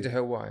you explain to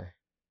her why?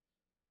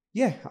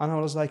 Yeah, and I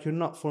was like, you're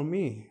not for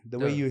me. The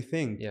way you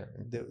think, Yeah.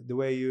 the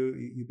way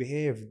you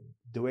behave,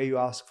 the way you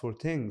ask for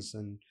things,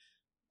 and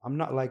I'm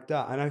not like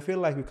that. And I feel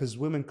like because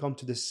women come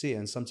to the city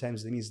and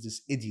sometimes they meet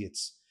these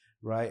idiots,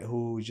 right?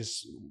 Who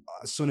just,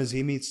 as soon as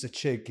he meets the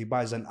chick, he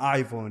buys an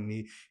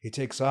iPhone, he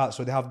takes her out.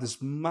 So they have this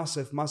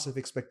massive, massive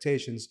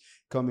expectations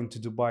coming to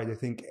Dubai. They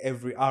think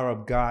every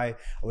Arab guy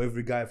or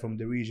every guy from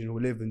the region who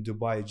live in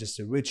Dubai is just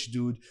a rich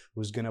dude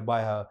who's going to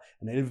buy her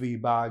an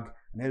LV bag,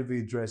 an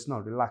LV dress. No,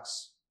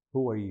 relax.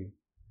 Who are you?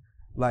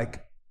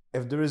 Like,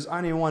 if there is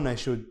anyone I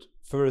should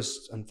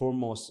first and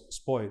foremost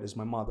spoil, is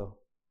my mother,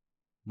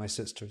 my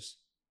sisters,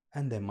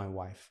 and then my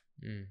wife.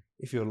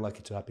 If you're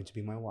lucky to happen to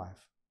be my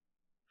wife.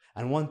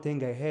 And one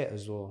thing I hate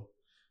as well,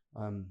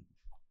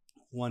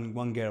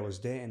 one girl I was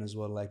dating as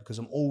well, like, because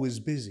I'm always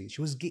busy. She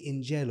was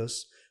getting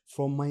jealous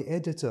from my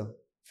editor,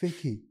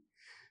 Vicky.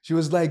 She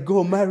was like,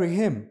 go marry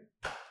him.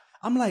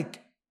 I'm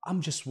like,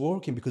 I'm just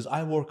working because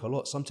I work a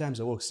lot.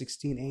 Sometimes I work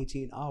 16,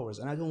 18 hours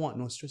and I don't want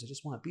no stress. I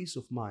just want peace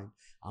of mind.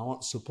 I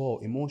want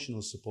support,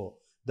 emotional support,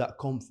 that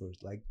comfort,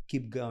 like,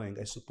 keep going.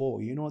 I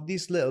support you.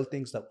 These little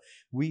things that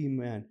we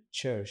men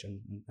cherish and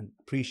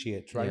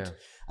appreciate, right? Yeah.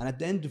 And at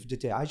the end of the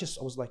day, I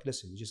was like,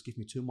 listen, you just give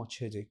me too much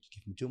headache, you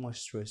give me too much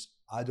stress.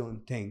 I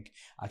don't think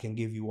I can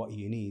give you what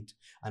you need,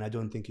 and I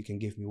don't think you can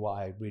give me what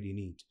I really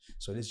need.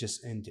 So let's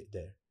just end it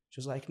there. She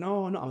was like,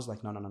 no. I was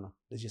like, no.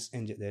 Let's just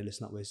end it there.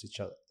 Let's not waste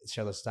each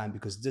other's time,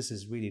 because this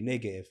is really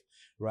negative,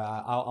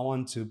 right? I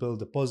want to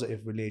build a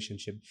positive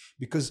relationship,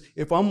 because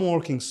if I'm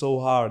working so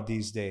hard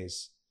these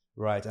days,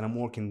 right, and I'm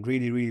working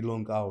really, really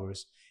long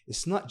hours,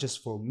 it's not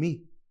just for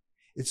me.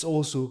 It's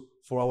also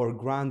for our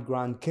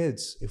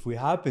grandkids. If we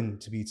happen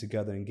to be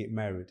together and get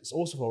married, it's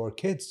also for our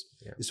kids.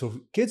 Yeah. It's for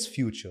kids'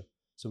 future.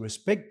 So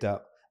respect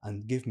that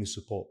and give me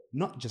support,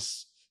 not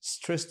just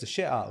stress the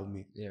shit out of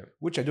me,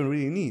 which I don't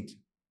really need.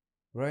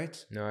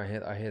 Right? No, I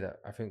hear that.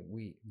 I think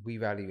we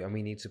value and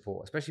we need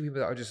support, especially people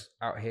that are just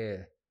out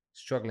here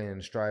struggling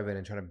and striving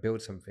and trying to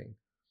build something.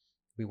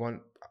 We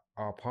want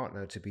our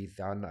partner to be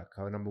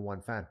our number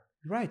one fan.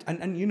 Right.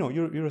 And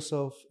you're a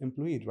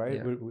self-employed, right?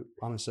 Yeah.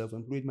 I'm a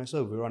self-employed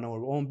myself. We run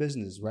our own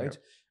business, right?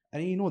 Yeah.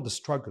 And the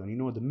struggle,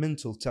 and the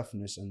mental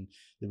toughness and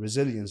the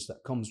resilience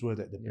that comes with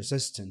it, the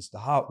persistence, the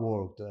hard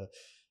work, the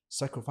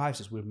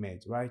sacrifices we've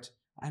made, right?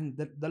 And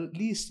the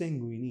least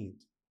thing we need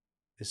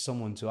is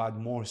someone to add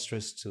more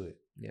stress to it.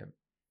 Yeah.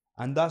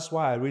 And that's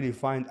why I really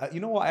find,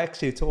 what I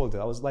actually told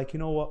her, I was like, you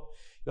know what,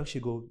 you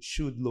actually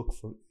should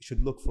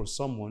look for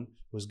someone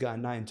who's got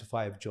a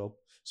 9-to-5 job,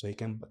 so he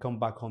can come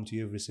back home to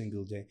you every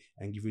single day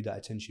and give you that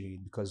attention you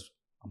need, because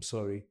I'm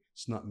sorry,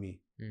 it's not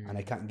me, and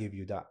I can't give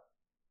you that.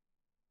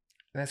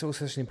 And that's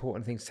also such an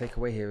important thing to take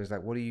away here, is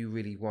like, what do you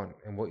really want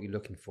and what you're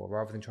looking for,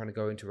 rather than trying to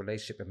go into a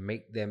relationship and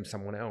make them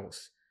someone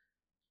else.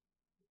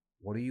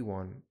 What do you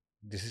want?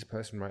 This is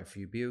person right for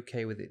you. Be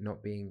okay with it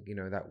not being,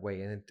 that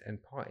way,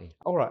 and party.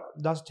 All right,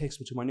 that takes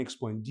me to my next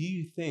point. Do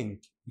you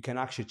think you can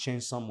actually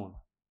change someone?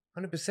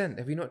 100%.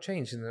 Have you not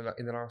changed in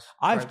the last?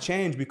 I've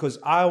changed because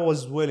I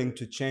was willing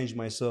to change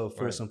myself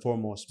first and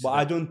foremost. But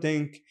I don't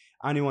think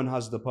anyone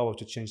has the power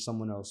to change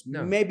someone else.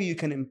 No. Maybe you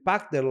can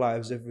impact their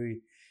lives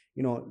every,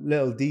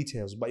 little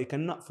details, but you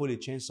cannot fully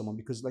change someone,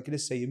 because, like,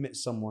 let's say you meet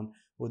someone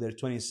who they're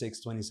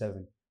 26,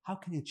 27. How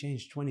can you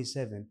change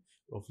 27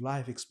 of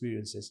life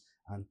experiences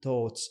and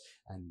thoughts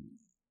and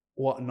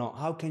whatnot?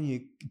 How can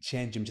you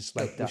change them just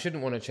like that? We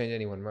shouldn't want to change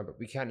anyone, right? But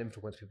we can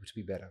influence people to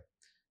be better.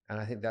 And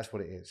I think that's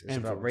what it is. It's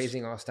about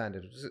raising our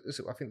standards.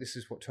 I think this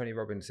is what Tony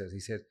Robbins says. He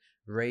said,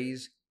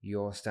 raise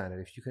your standard.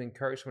 If you can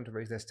encourage someone to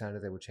raise their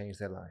standard, they will change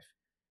their life.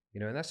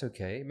 And that's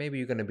okay. Maybe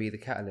you're going to be the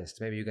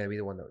catalyst. Maybe you're going to be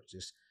the one that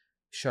just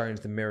shines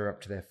the mirror up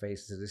to their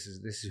face and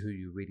says, this is who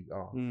you really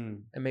are.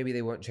 And maybe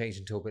they won't change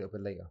until a little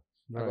bit later.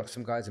 Right. I've got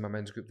some guys in my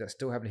men's group that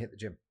still haven't hit the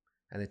gym,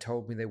 and they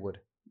told me they would.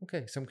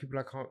 Okay, some people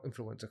I can't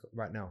influence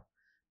right now,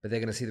 but they're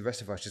going to see the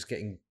rest of us just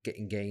getting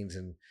gains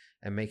and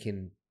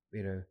making,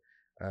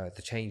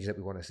 the change that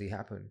we want to see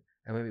happen.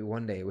 And maybe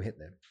one day it will hit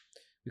them.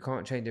 We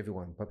can't change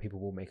everyone, but people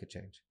will make a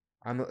change.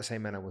 I'm not the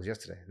same man I was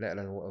yesterday, let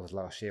alone what I was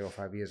last year or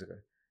 5 years ago.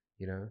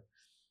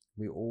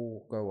 We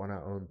all go on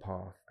our own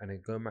path. And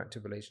then going back to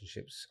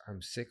relationships,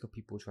 I'm sick of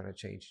people trying to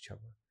change each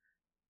other.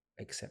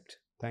 Accept.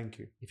 Thank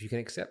you. If you can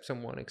accept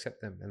someone,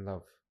 accept them and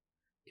love.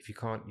 If you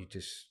can't, you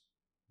just,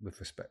 with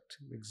respect.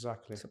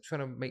 Exactly. Stop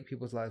trying to make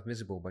people's lives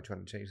miserable by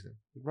trying to change them.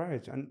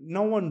 Right. And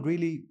no one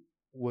really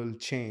will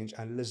change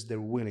unless they're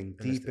willing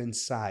deep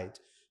inside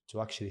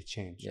to actually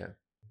change. Yeah.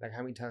 Like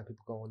how many times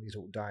people go on these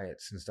little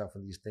diets and stuff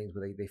and these things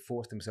where they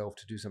force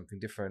themselves to do something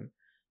different,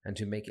 and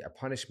to make it a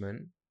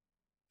punishment,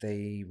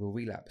 they will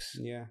relapse.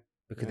 Yeah.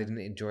 Because they didn't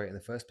enjoy it in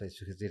the first place,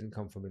 because they didn't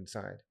come from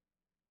inside.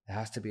 There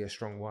has to be a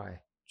strong why.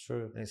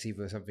 True. And it's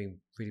either something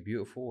really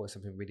beautiful or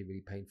something really,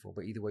 really painful.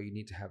 But either way, you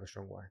need to have a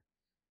strong why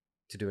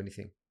to do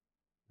anything.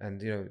 And,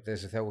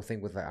 there's a whole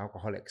thing with like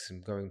alcoholics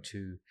and going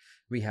to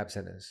rehab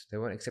centers. They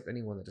won't accept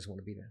anyone that doesn't want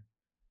to be there.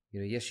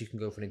 Yes, you can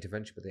go for an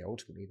intervention, but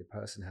ultimately the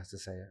person has to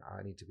say,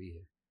 I need to be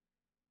here.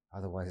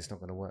 Otherwise, it's not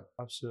going to work.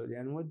 Absolutely.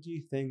 And what do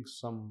you think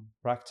some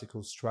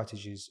practical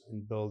strategies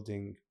in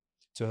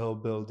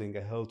help building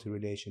a healthy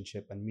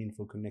relationship and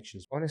meaningful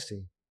connections?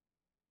 Honesty.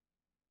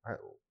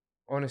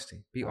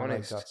 Honesty. Be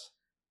honest. Like that.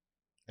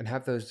 And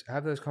have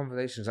those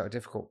conversations that are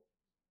difficult.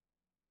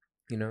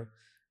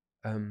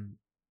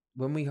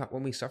 When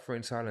we suffer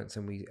in silence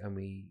and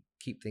we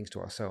keep things to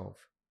ourselves,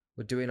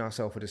 we're doing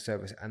ourselves a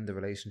disservice and the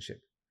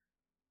relationship.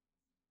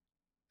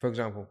 For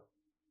example,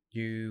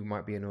 you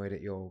might be annoyed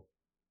at your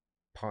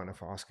partner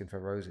for asking for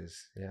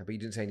roses, but you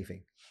didn't say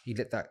anything. You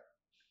let that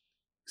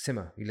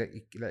simmer. You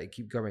let it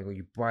keep going, or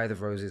you buy the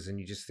roses and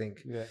you just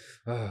think,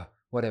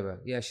 whatever.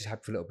 Yeah, she's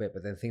happy for a little bit,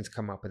 but then things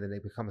come up and then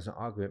it becomes an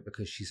argument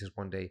because she says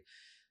one day,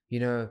 you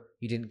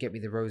didn't get me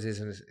the roses,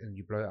 and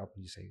you blow it up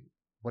and you say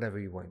whatever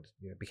you want.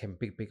 It became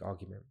a big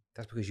argument.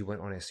 That's because you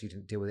weren't honest. You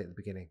didn't deal with it at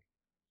the beginning.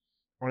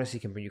 Honesty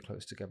can bring you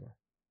close together.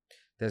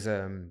 There's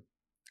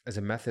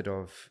a method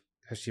of,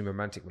 especially in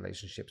romantic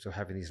relationships, or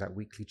having these like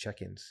weekly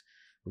check-ins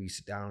where you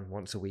sit down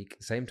once a week,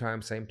 same time,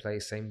 same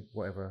place, same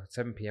whatever,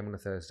 7 p.m. on a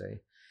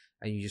Thursday,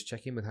 and you just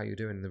check in with how you're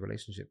doing in the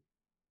relationship.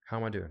 How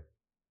am I doing?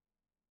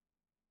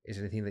 Is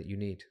there anything that you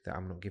need that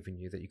I'm not giving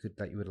you that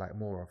you would like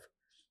more of?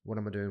 What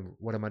am I doing?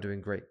 What am I doing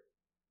great?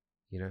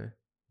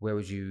 Where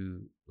would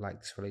you like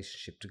this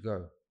relationship to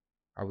go?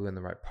 Are we on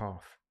the right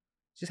path?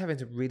 Just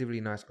having a really,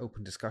 really nice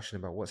open discussion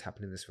about what's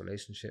happening in this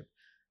relationship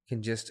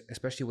can just,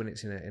 especially when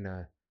it's in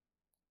a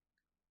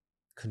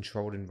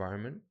controlled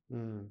environment,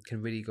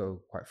 can really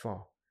go quite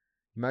far.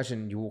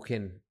 Imagine you walk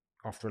in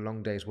after a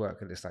long day's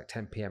work and it's like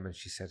 10 p.m. and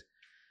she said,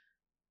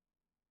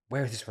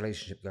 where is this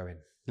relationship going?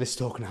 Let's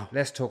talk now.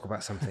 Let's talk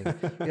about something.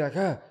 You're like,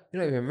 you're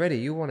not even ready.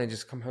 You want to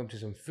just come home to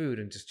some food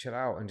and just chill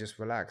out and just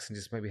relax and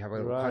just maybe have a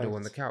little cuddle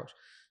on the couch.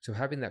 So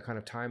having that kind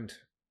of timed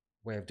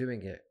way of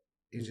doing it,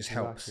 just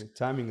helps.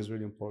 Timing is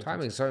really important.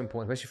 Timing is so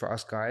important, especially for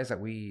us guys. Like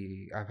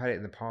I've had it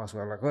in the past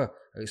where I'm like,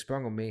 it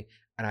sprung on me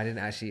and I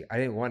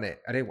didn't want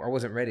it. I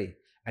wasn't ready.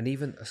 And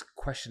even a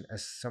question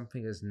as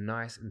something as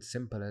nice and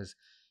simple as,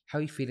 how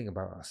are you feeling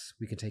about us?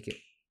 We can take it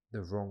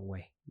the wrong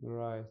way.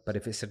 Right. But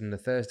if it's said on a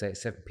Thursday at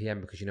 7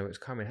 p.m. because you know it's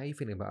coming, how are you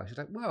feeling about us? She's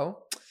like,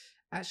 well,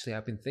 actually,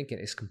 I've been thinking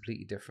it's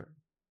completely different.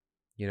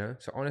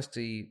 So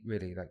honesty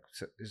really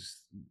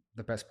is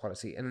the best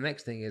policy. And the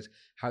next thing is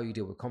how you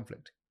deal with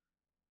conflict.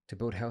 To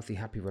build healthy,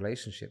 happy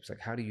relationships, like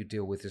how do you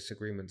deal with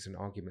disagreements and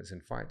arguments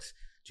and fights?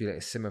 Do you let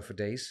it simmer for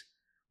days?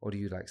 Or do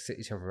you sit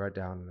each other right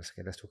down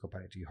and let's talk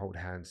about it? Do you hold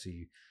hands? Do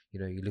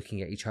you're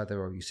looking at each other,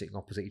 or are you sitting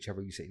opposite each other?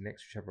 Are you sitting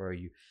next to each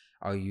other?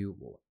 Are you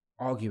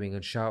arguing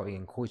and shouting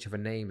and call each other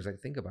names?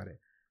 Think about it.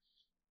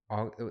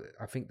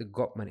 I think the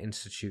Gottman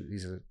Institute,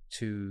 these are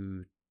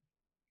two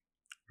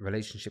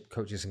relationship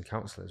coaches and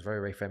counselors, very,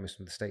 very famous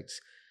from the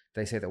States.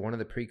 They say that one of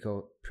the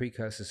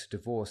precursors to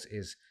divorce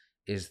is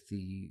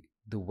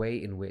the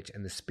way in which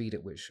and the speed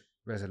at which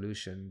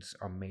resolutions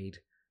are made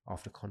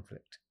after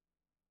conflict.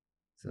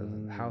 So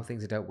how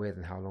things are dealt with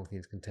and how long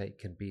things can take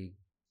can be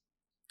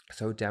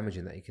so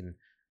damaging that it can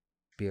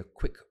be a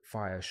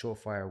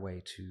surefire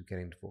way to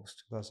getting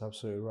divorced. That's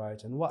absolutely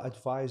right. And what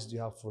advice do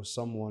you have for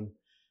someone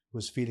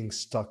who's feeling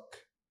stuck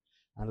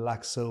and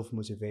lacks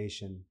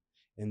self-motivation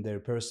in their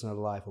personal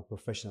life or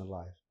professional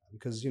life?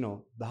 Because,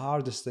 the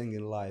hardest thing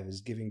in life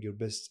is giving your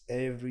best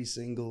every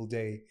single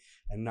day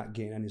and not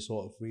getting any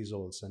sort of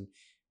results. And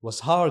what's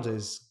hard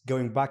is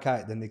going back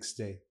at it the next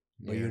day,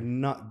 but you're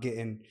not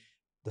getting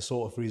the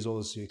sort of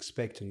results you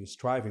expect and you're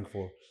striving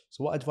for.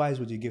 So what advice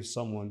would you give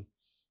someone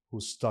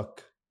who's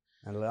stuck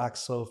and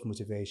lacks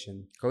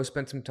self-motivation? Go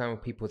spend some time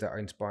with people that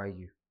inspire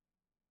you.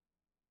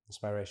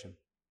 Inspiration.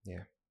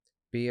 Yeah.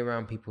 Be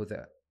around people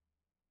that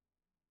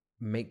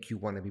make you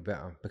want to be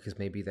better because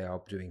maybe they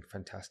are doing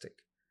fantastic.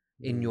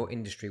 In your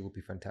industry will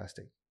be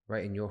fantastic,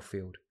 right? In your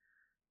field.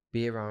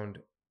 Be around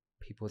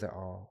people that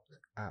are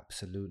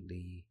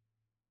absolutely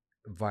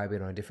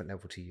vibing on a different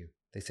level to you.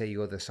 They say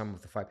you're the sum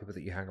of the 5 people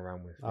that you hang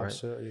around with, right?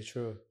 Absolutely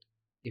true.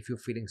 If you're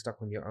feeling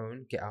stuck on your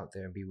own, get out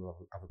there and be with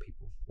other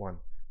people. One.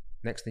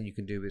 Next thing you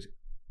can do is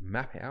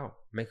map it out.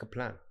 Make a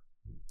plan.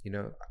 You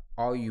know,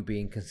 are you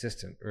being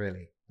consistent,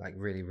 really? Like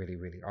really, really,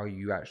 really? Are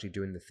you actually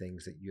doing the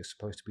things that you're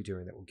supposed to be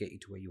doing that will get you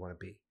to where you want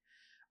to be?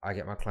 I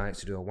get my clients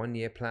to do a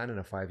 1-year plan and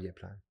a 5-year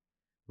plan.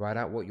 Write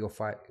out what your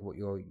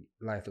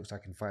life looks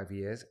like in 5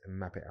 years and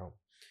map it out.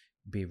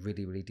 Be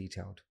really, really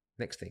detailed.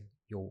 Next thing,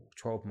 your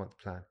 12-month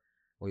plan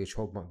or your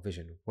 12-month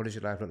vision. What does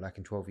your life look like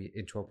in 12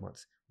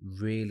 months?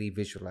 Really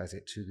visualize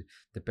it to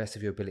the best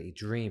of your ability.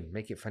 Dream,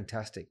 make it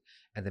fantastic,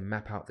 and then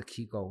map out the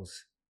key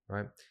goals,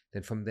 right?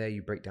 Then from there,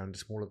 you break down the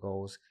smaller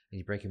goals and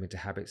you break them into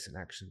habits and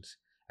actions,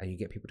 and you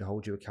get people to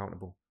hold you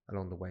accountable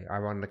along the way. I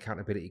run an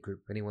accountability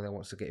group. Anyone that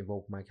wants to get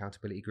involved in my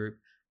accountability group,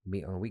 we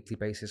meet on a weekly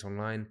basis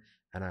online,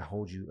 and I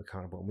hold you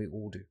accountable, and we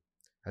all do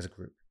as a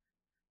group.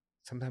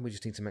 Sometimes we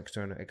just need some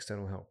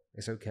external help.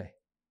 It's okay,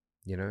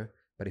 you know?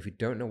 But if you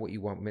don't know what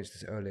you want, I mentioned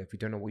this earlier, if you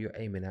don't know what you're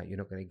aiming at, you're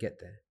not going to get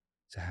there.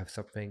 So have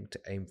something to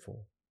aim for.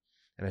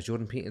 And as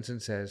Jordan Peterson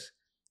says,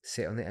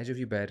 sit on the edge of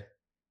your bed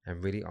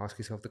and really ask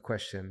yourself the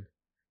question,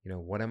 you know,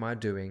 what am I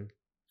doing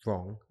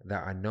wrong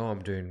that I know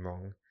I'm doing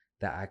wrong,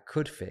 that I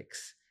could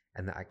fix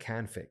and that I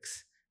can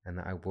fix and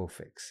that I will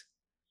fix?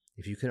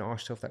 If you can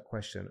ask yourself that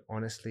question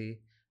honestly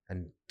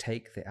and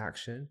take the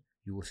action,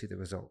 you will see the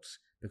results,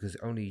 because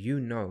only you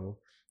know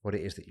what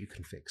it is that you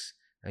can fix,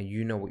 and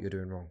you know what you're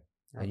doing wrong.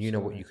 And you know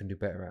what you can do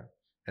better at.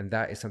 And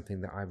that is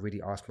something that I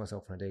really ask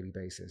myself on a daily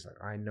basis.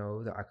 Like, I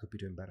know that I could be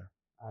doing better.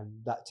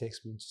 And that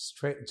takes me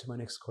straight into my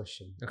next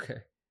question. Okay.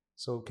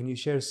 So can you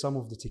share some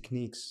of the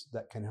techniques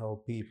that can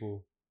help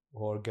people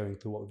who are going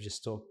through what we've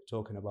just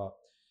talking about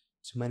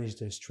to manage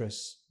their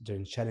stress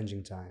during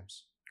challenging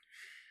times?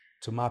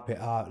 To map it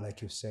out,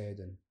 like you said.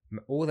 And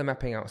all the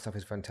mapping out stuff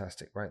is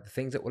fantastic, right? The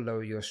things that will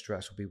lower your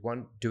stress will be,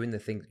 one, doing the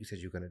things that you said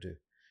you're going to do.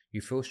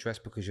 You feel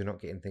stressed because you're not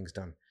getting things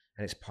done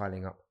and it's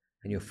piling up.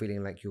 And you're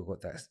feeling like you've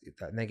got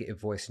that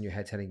negative voice in your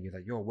head telling you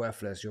that you're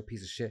worthless, you're a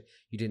piece of shit,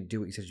 you didn't do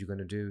what you said you're going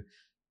to do.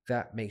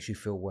 That makes you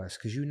feel worse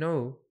because you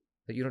know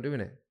that you're not doing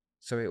it.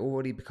 So it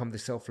already becomes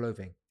this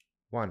self-loathing.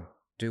 1,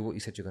 do what you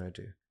said you're going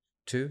to do.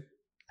 2,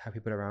 have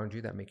people around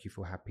you that make you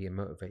feel happy and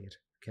motivated.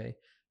 Okay.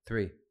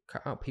 3,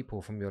 cut out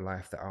people from your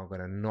life that are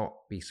going to not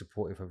be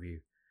supportive of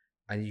you.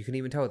 And you can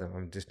even tell them,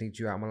 I just need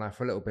you out of my life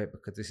for a little bit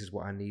because this is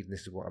what I need and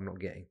this is what I'm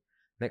not getting.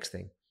 Next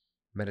thing,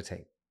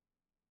 meditate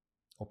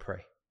or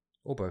pray.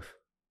 Or both.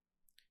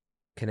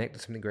 Connect to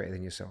something greater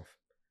than yourself.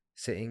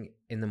 Sitting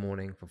in the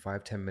morning for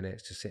 5-10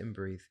 minutes to sit and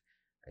breathe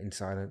in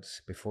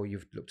silence before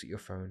you've looked at your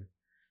phone.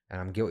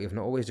 And I'm guilty of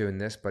not always doing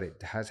this, but it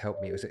has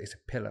helped me. It's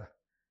a pillar.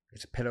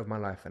 It's a pillar of my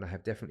life, and I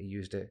have definitely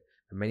used it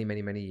for many,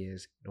 many, many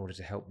years in order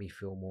to help me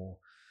feel more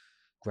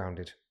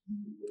grounded.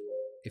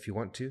 If you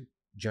want to,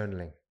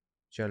 journaling.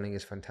 Journaling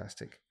is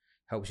fantastic.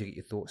 Helps you get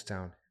your thoughts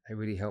down. It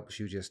really helps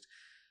you just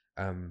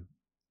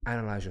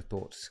analyze your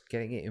thoughts.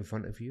 Getting it in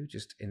front of you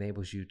just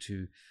enables you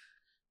to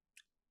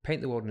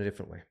paint the world in a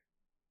different way.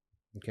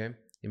 Okay?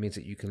 It means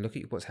that you can look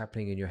at what's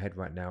happening in your head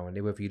right now,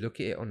 and whether you look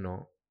at it or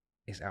not,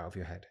 it's out of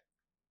your head.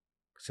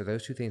 So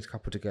those two things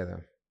coupled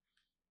together,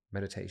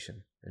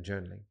 meditation and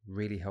journaling,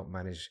 really help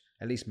manage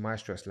at least my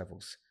stress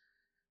levels.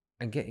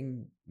 And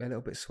getting a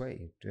little bit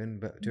sweaty,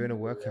 doing a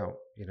workout,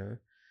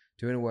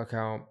 doing a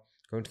workout,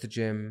 going to the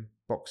gym,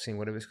 boxing,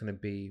 whatever it's going to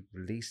be,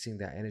 releasing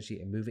that energy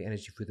and moving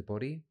energy through the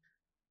body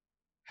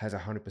has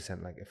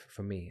 100%, like,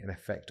 for me, an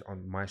effect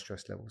on my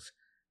stress levels.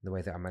 The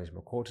way that I manage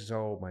my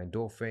cortisol, my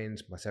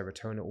endorphins, my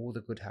serotonin, all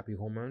the good happy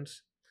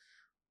hormones,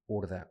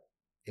 all of that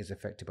is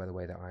affected by the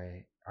way that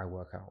I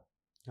work out.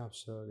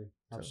 Absolutely.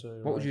 So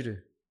what would you do?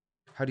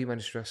 How do you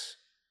manage stress?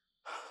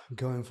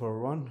 Going for a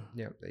run.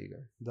 Yeah, there you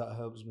go. That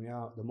helps me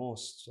out the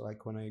most.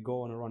 Like when I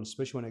go on a run,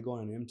 especially when I go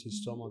on an empty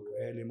stomach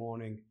early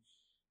morning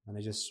and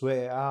I just sweat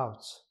it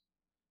out,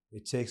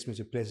 it takes me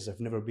to places I've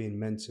never been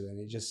mentally, and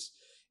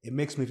it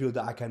makes me feel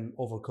that I can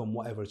overcome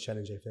whatever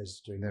challenge I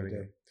face during the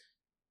day.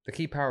 The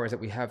key power is that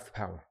we have the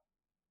power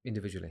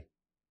individually.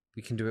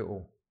 We can do it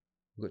all.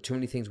 We've got too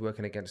many things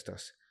working against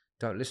us.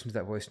 Don't listen to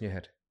that voice in your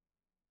head.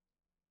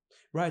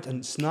 Right,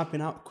 and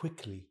snapping out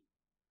quickly.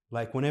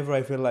 Like whenever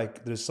I feel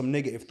like there's some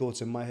negative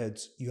thoughts in my head,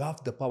 you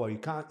have the power. You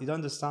don't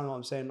understand what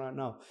I'm saying right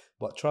now.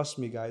 But trust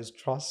me, guys,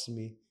 trust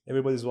me.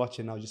 Everybody's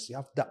watching now. Just you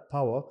have that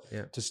power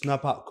to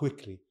snap out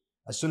quickly.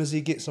 As soon as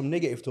you get some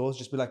negative thoughts,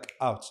 just be like,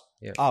 out.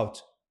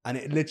 And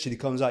it literally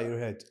comes out of your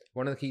head.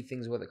 One of the key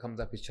things that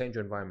comes up is change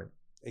your environment.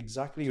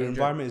 Exactly. Your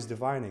environment is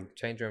defining.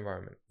 Change your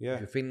environment. Yeah. If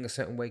you're feeling a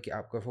certain way, get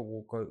up, go for a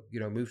walk,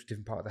 move to a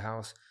different part of the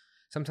house.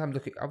 Sometimes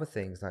look at other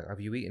things like, have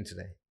you eaten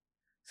today?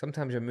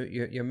 Sometimes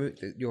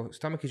your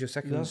stomach is your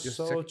second. That's Your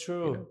so second,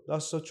 true. you know?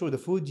 That's so true. The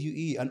food you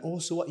eat and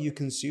also what you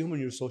consume on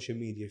your social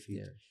media feed.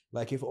 Yeah.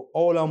 Like if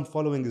all I'm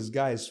following is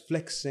guys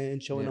flexing,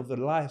 showing Yeah. off their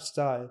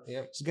lifestyle,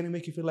 Yeah. it's gonna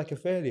make you feel like a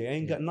failure. You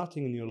ain't Yeah. got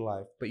nothing in your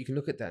life. But you can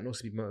look at that and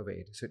also be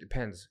motivated. So it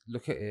depends.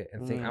 Look at it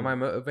and think, am Mm. I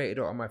motivated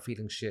or am I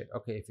feeling shit?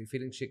 Okay, if you're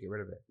feeling shit, get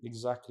rid of it.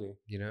 Exactly.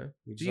 You know?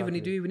 Do Exactly.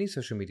 you even need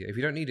social media? If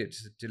you don't need it,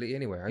 just delete it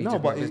anyway. Are you No,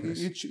 just but about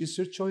business? it's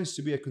your choice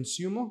to be a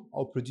consumer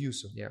or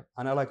producer. Yeah.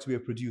 And I like to be a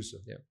producer.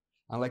 Yeah.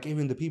 And like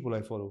even the people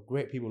I follow,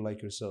 great people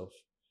like yourself,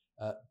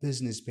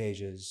 business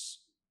pages,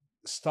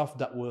 stuff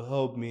that will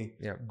help me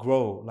Yeah.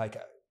 grow. Like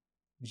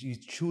you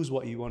choose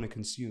what you want to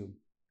consume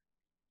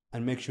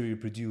and make sure you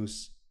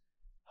produce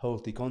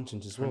healthy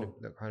content as well.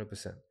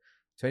 100%.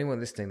 To anyone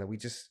listening, that we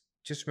just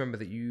remember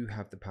that you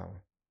have the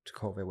power to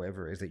cultivate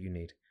whatever it is that you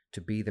need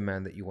to be the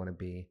man that you want to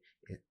be.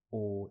 It's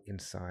all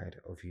inside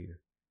of you.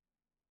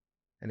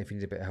 And if you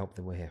need a bit of help,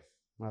 then we're here.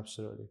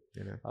 Absolutely.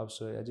 You know?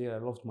 Absolutely. Adil, I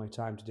loved my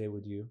time today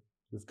with you.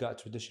 We've got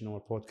a tradition on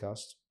our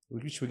podcast,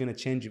 which we're going to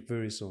change it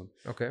very soon.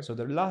 Okay. So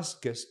the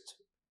last guest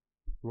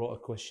wrote a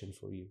question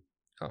for you.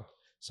 Oh.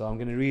 So I'm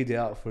going to read it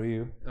out for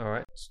you. All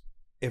right.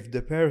 If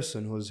the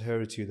person who's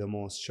hurt you the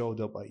most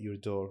showed up at your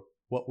door,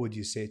 what would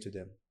you say to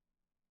them?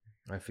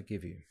 I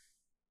forgive you.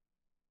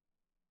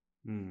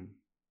 I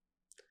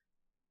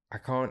I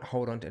can't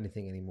hold on to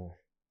anything anymore.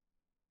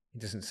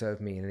 It doesn't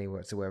serve me in any way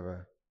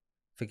whatsoever.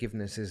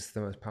 Forgiveness is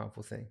the most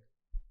powerful thing.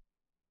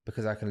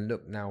 Because I can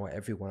look now at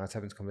everyone, I was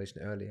having this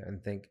conversation earlier,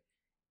 and think,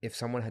 if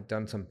someone had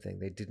done something,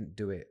 they didn't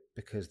do it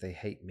because they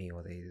hate me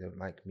or they don't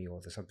like me or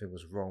there's something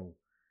was wrong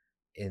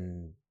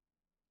in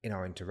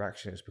our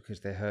interaction, it's because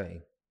they're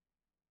hurting.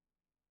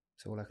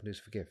 So all I can do is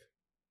forgive.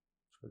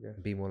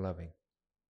 And be more loving.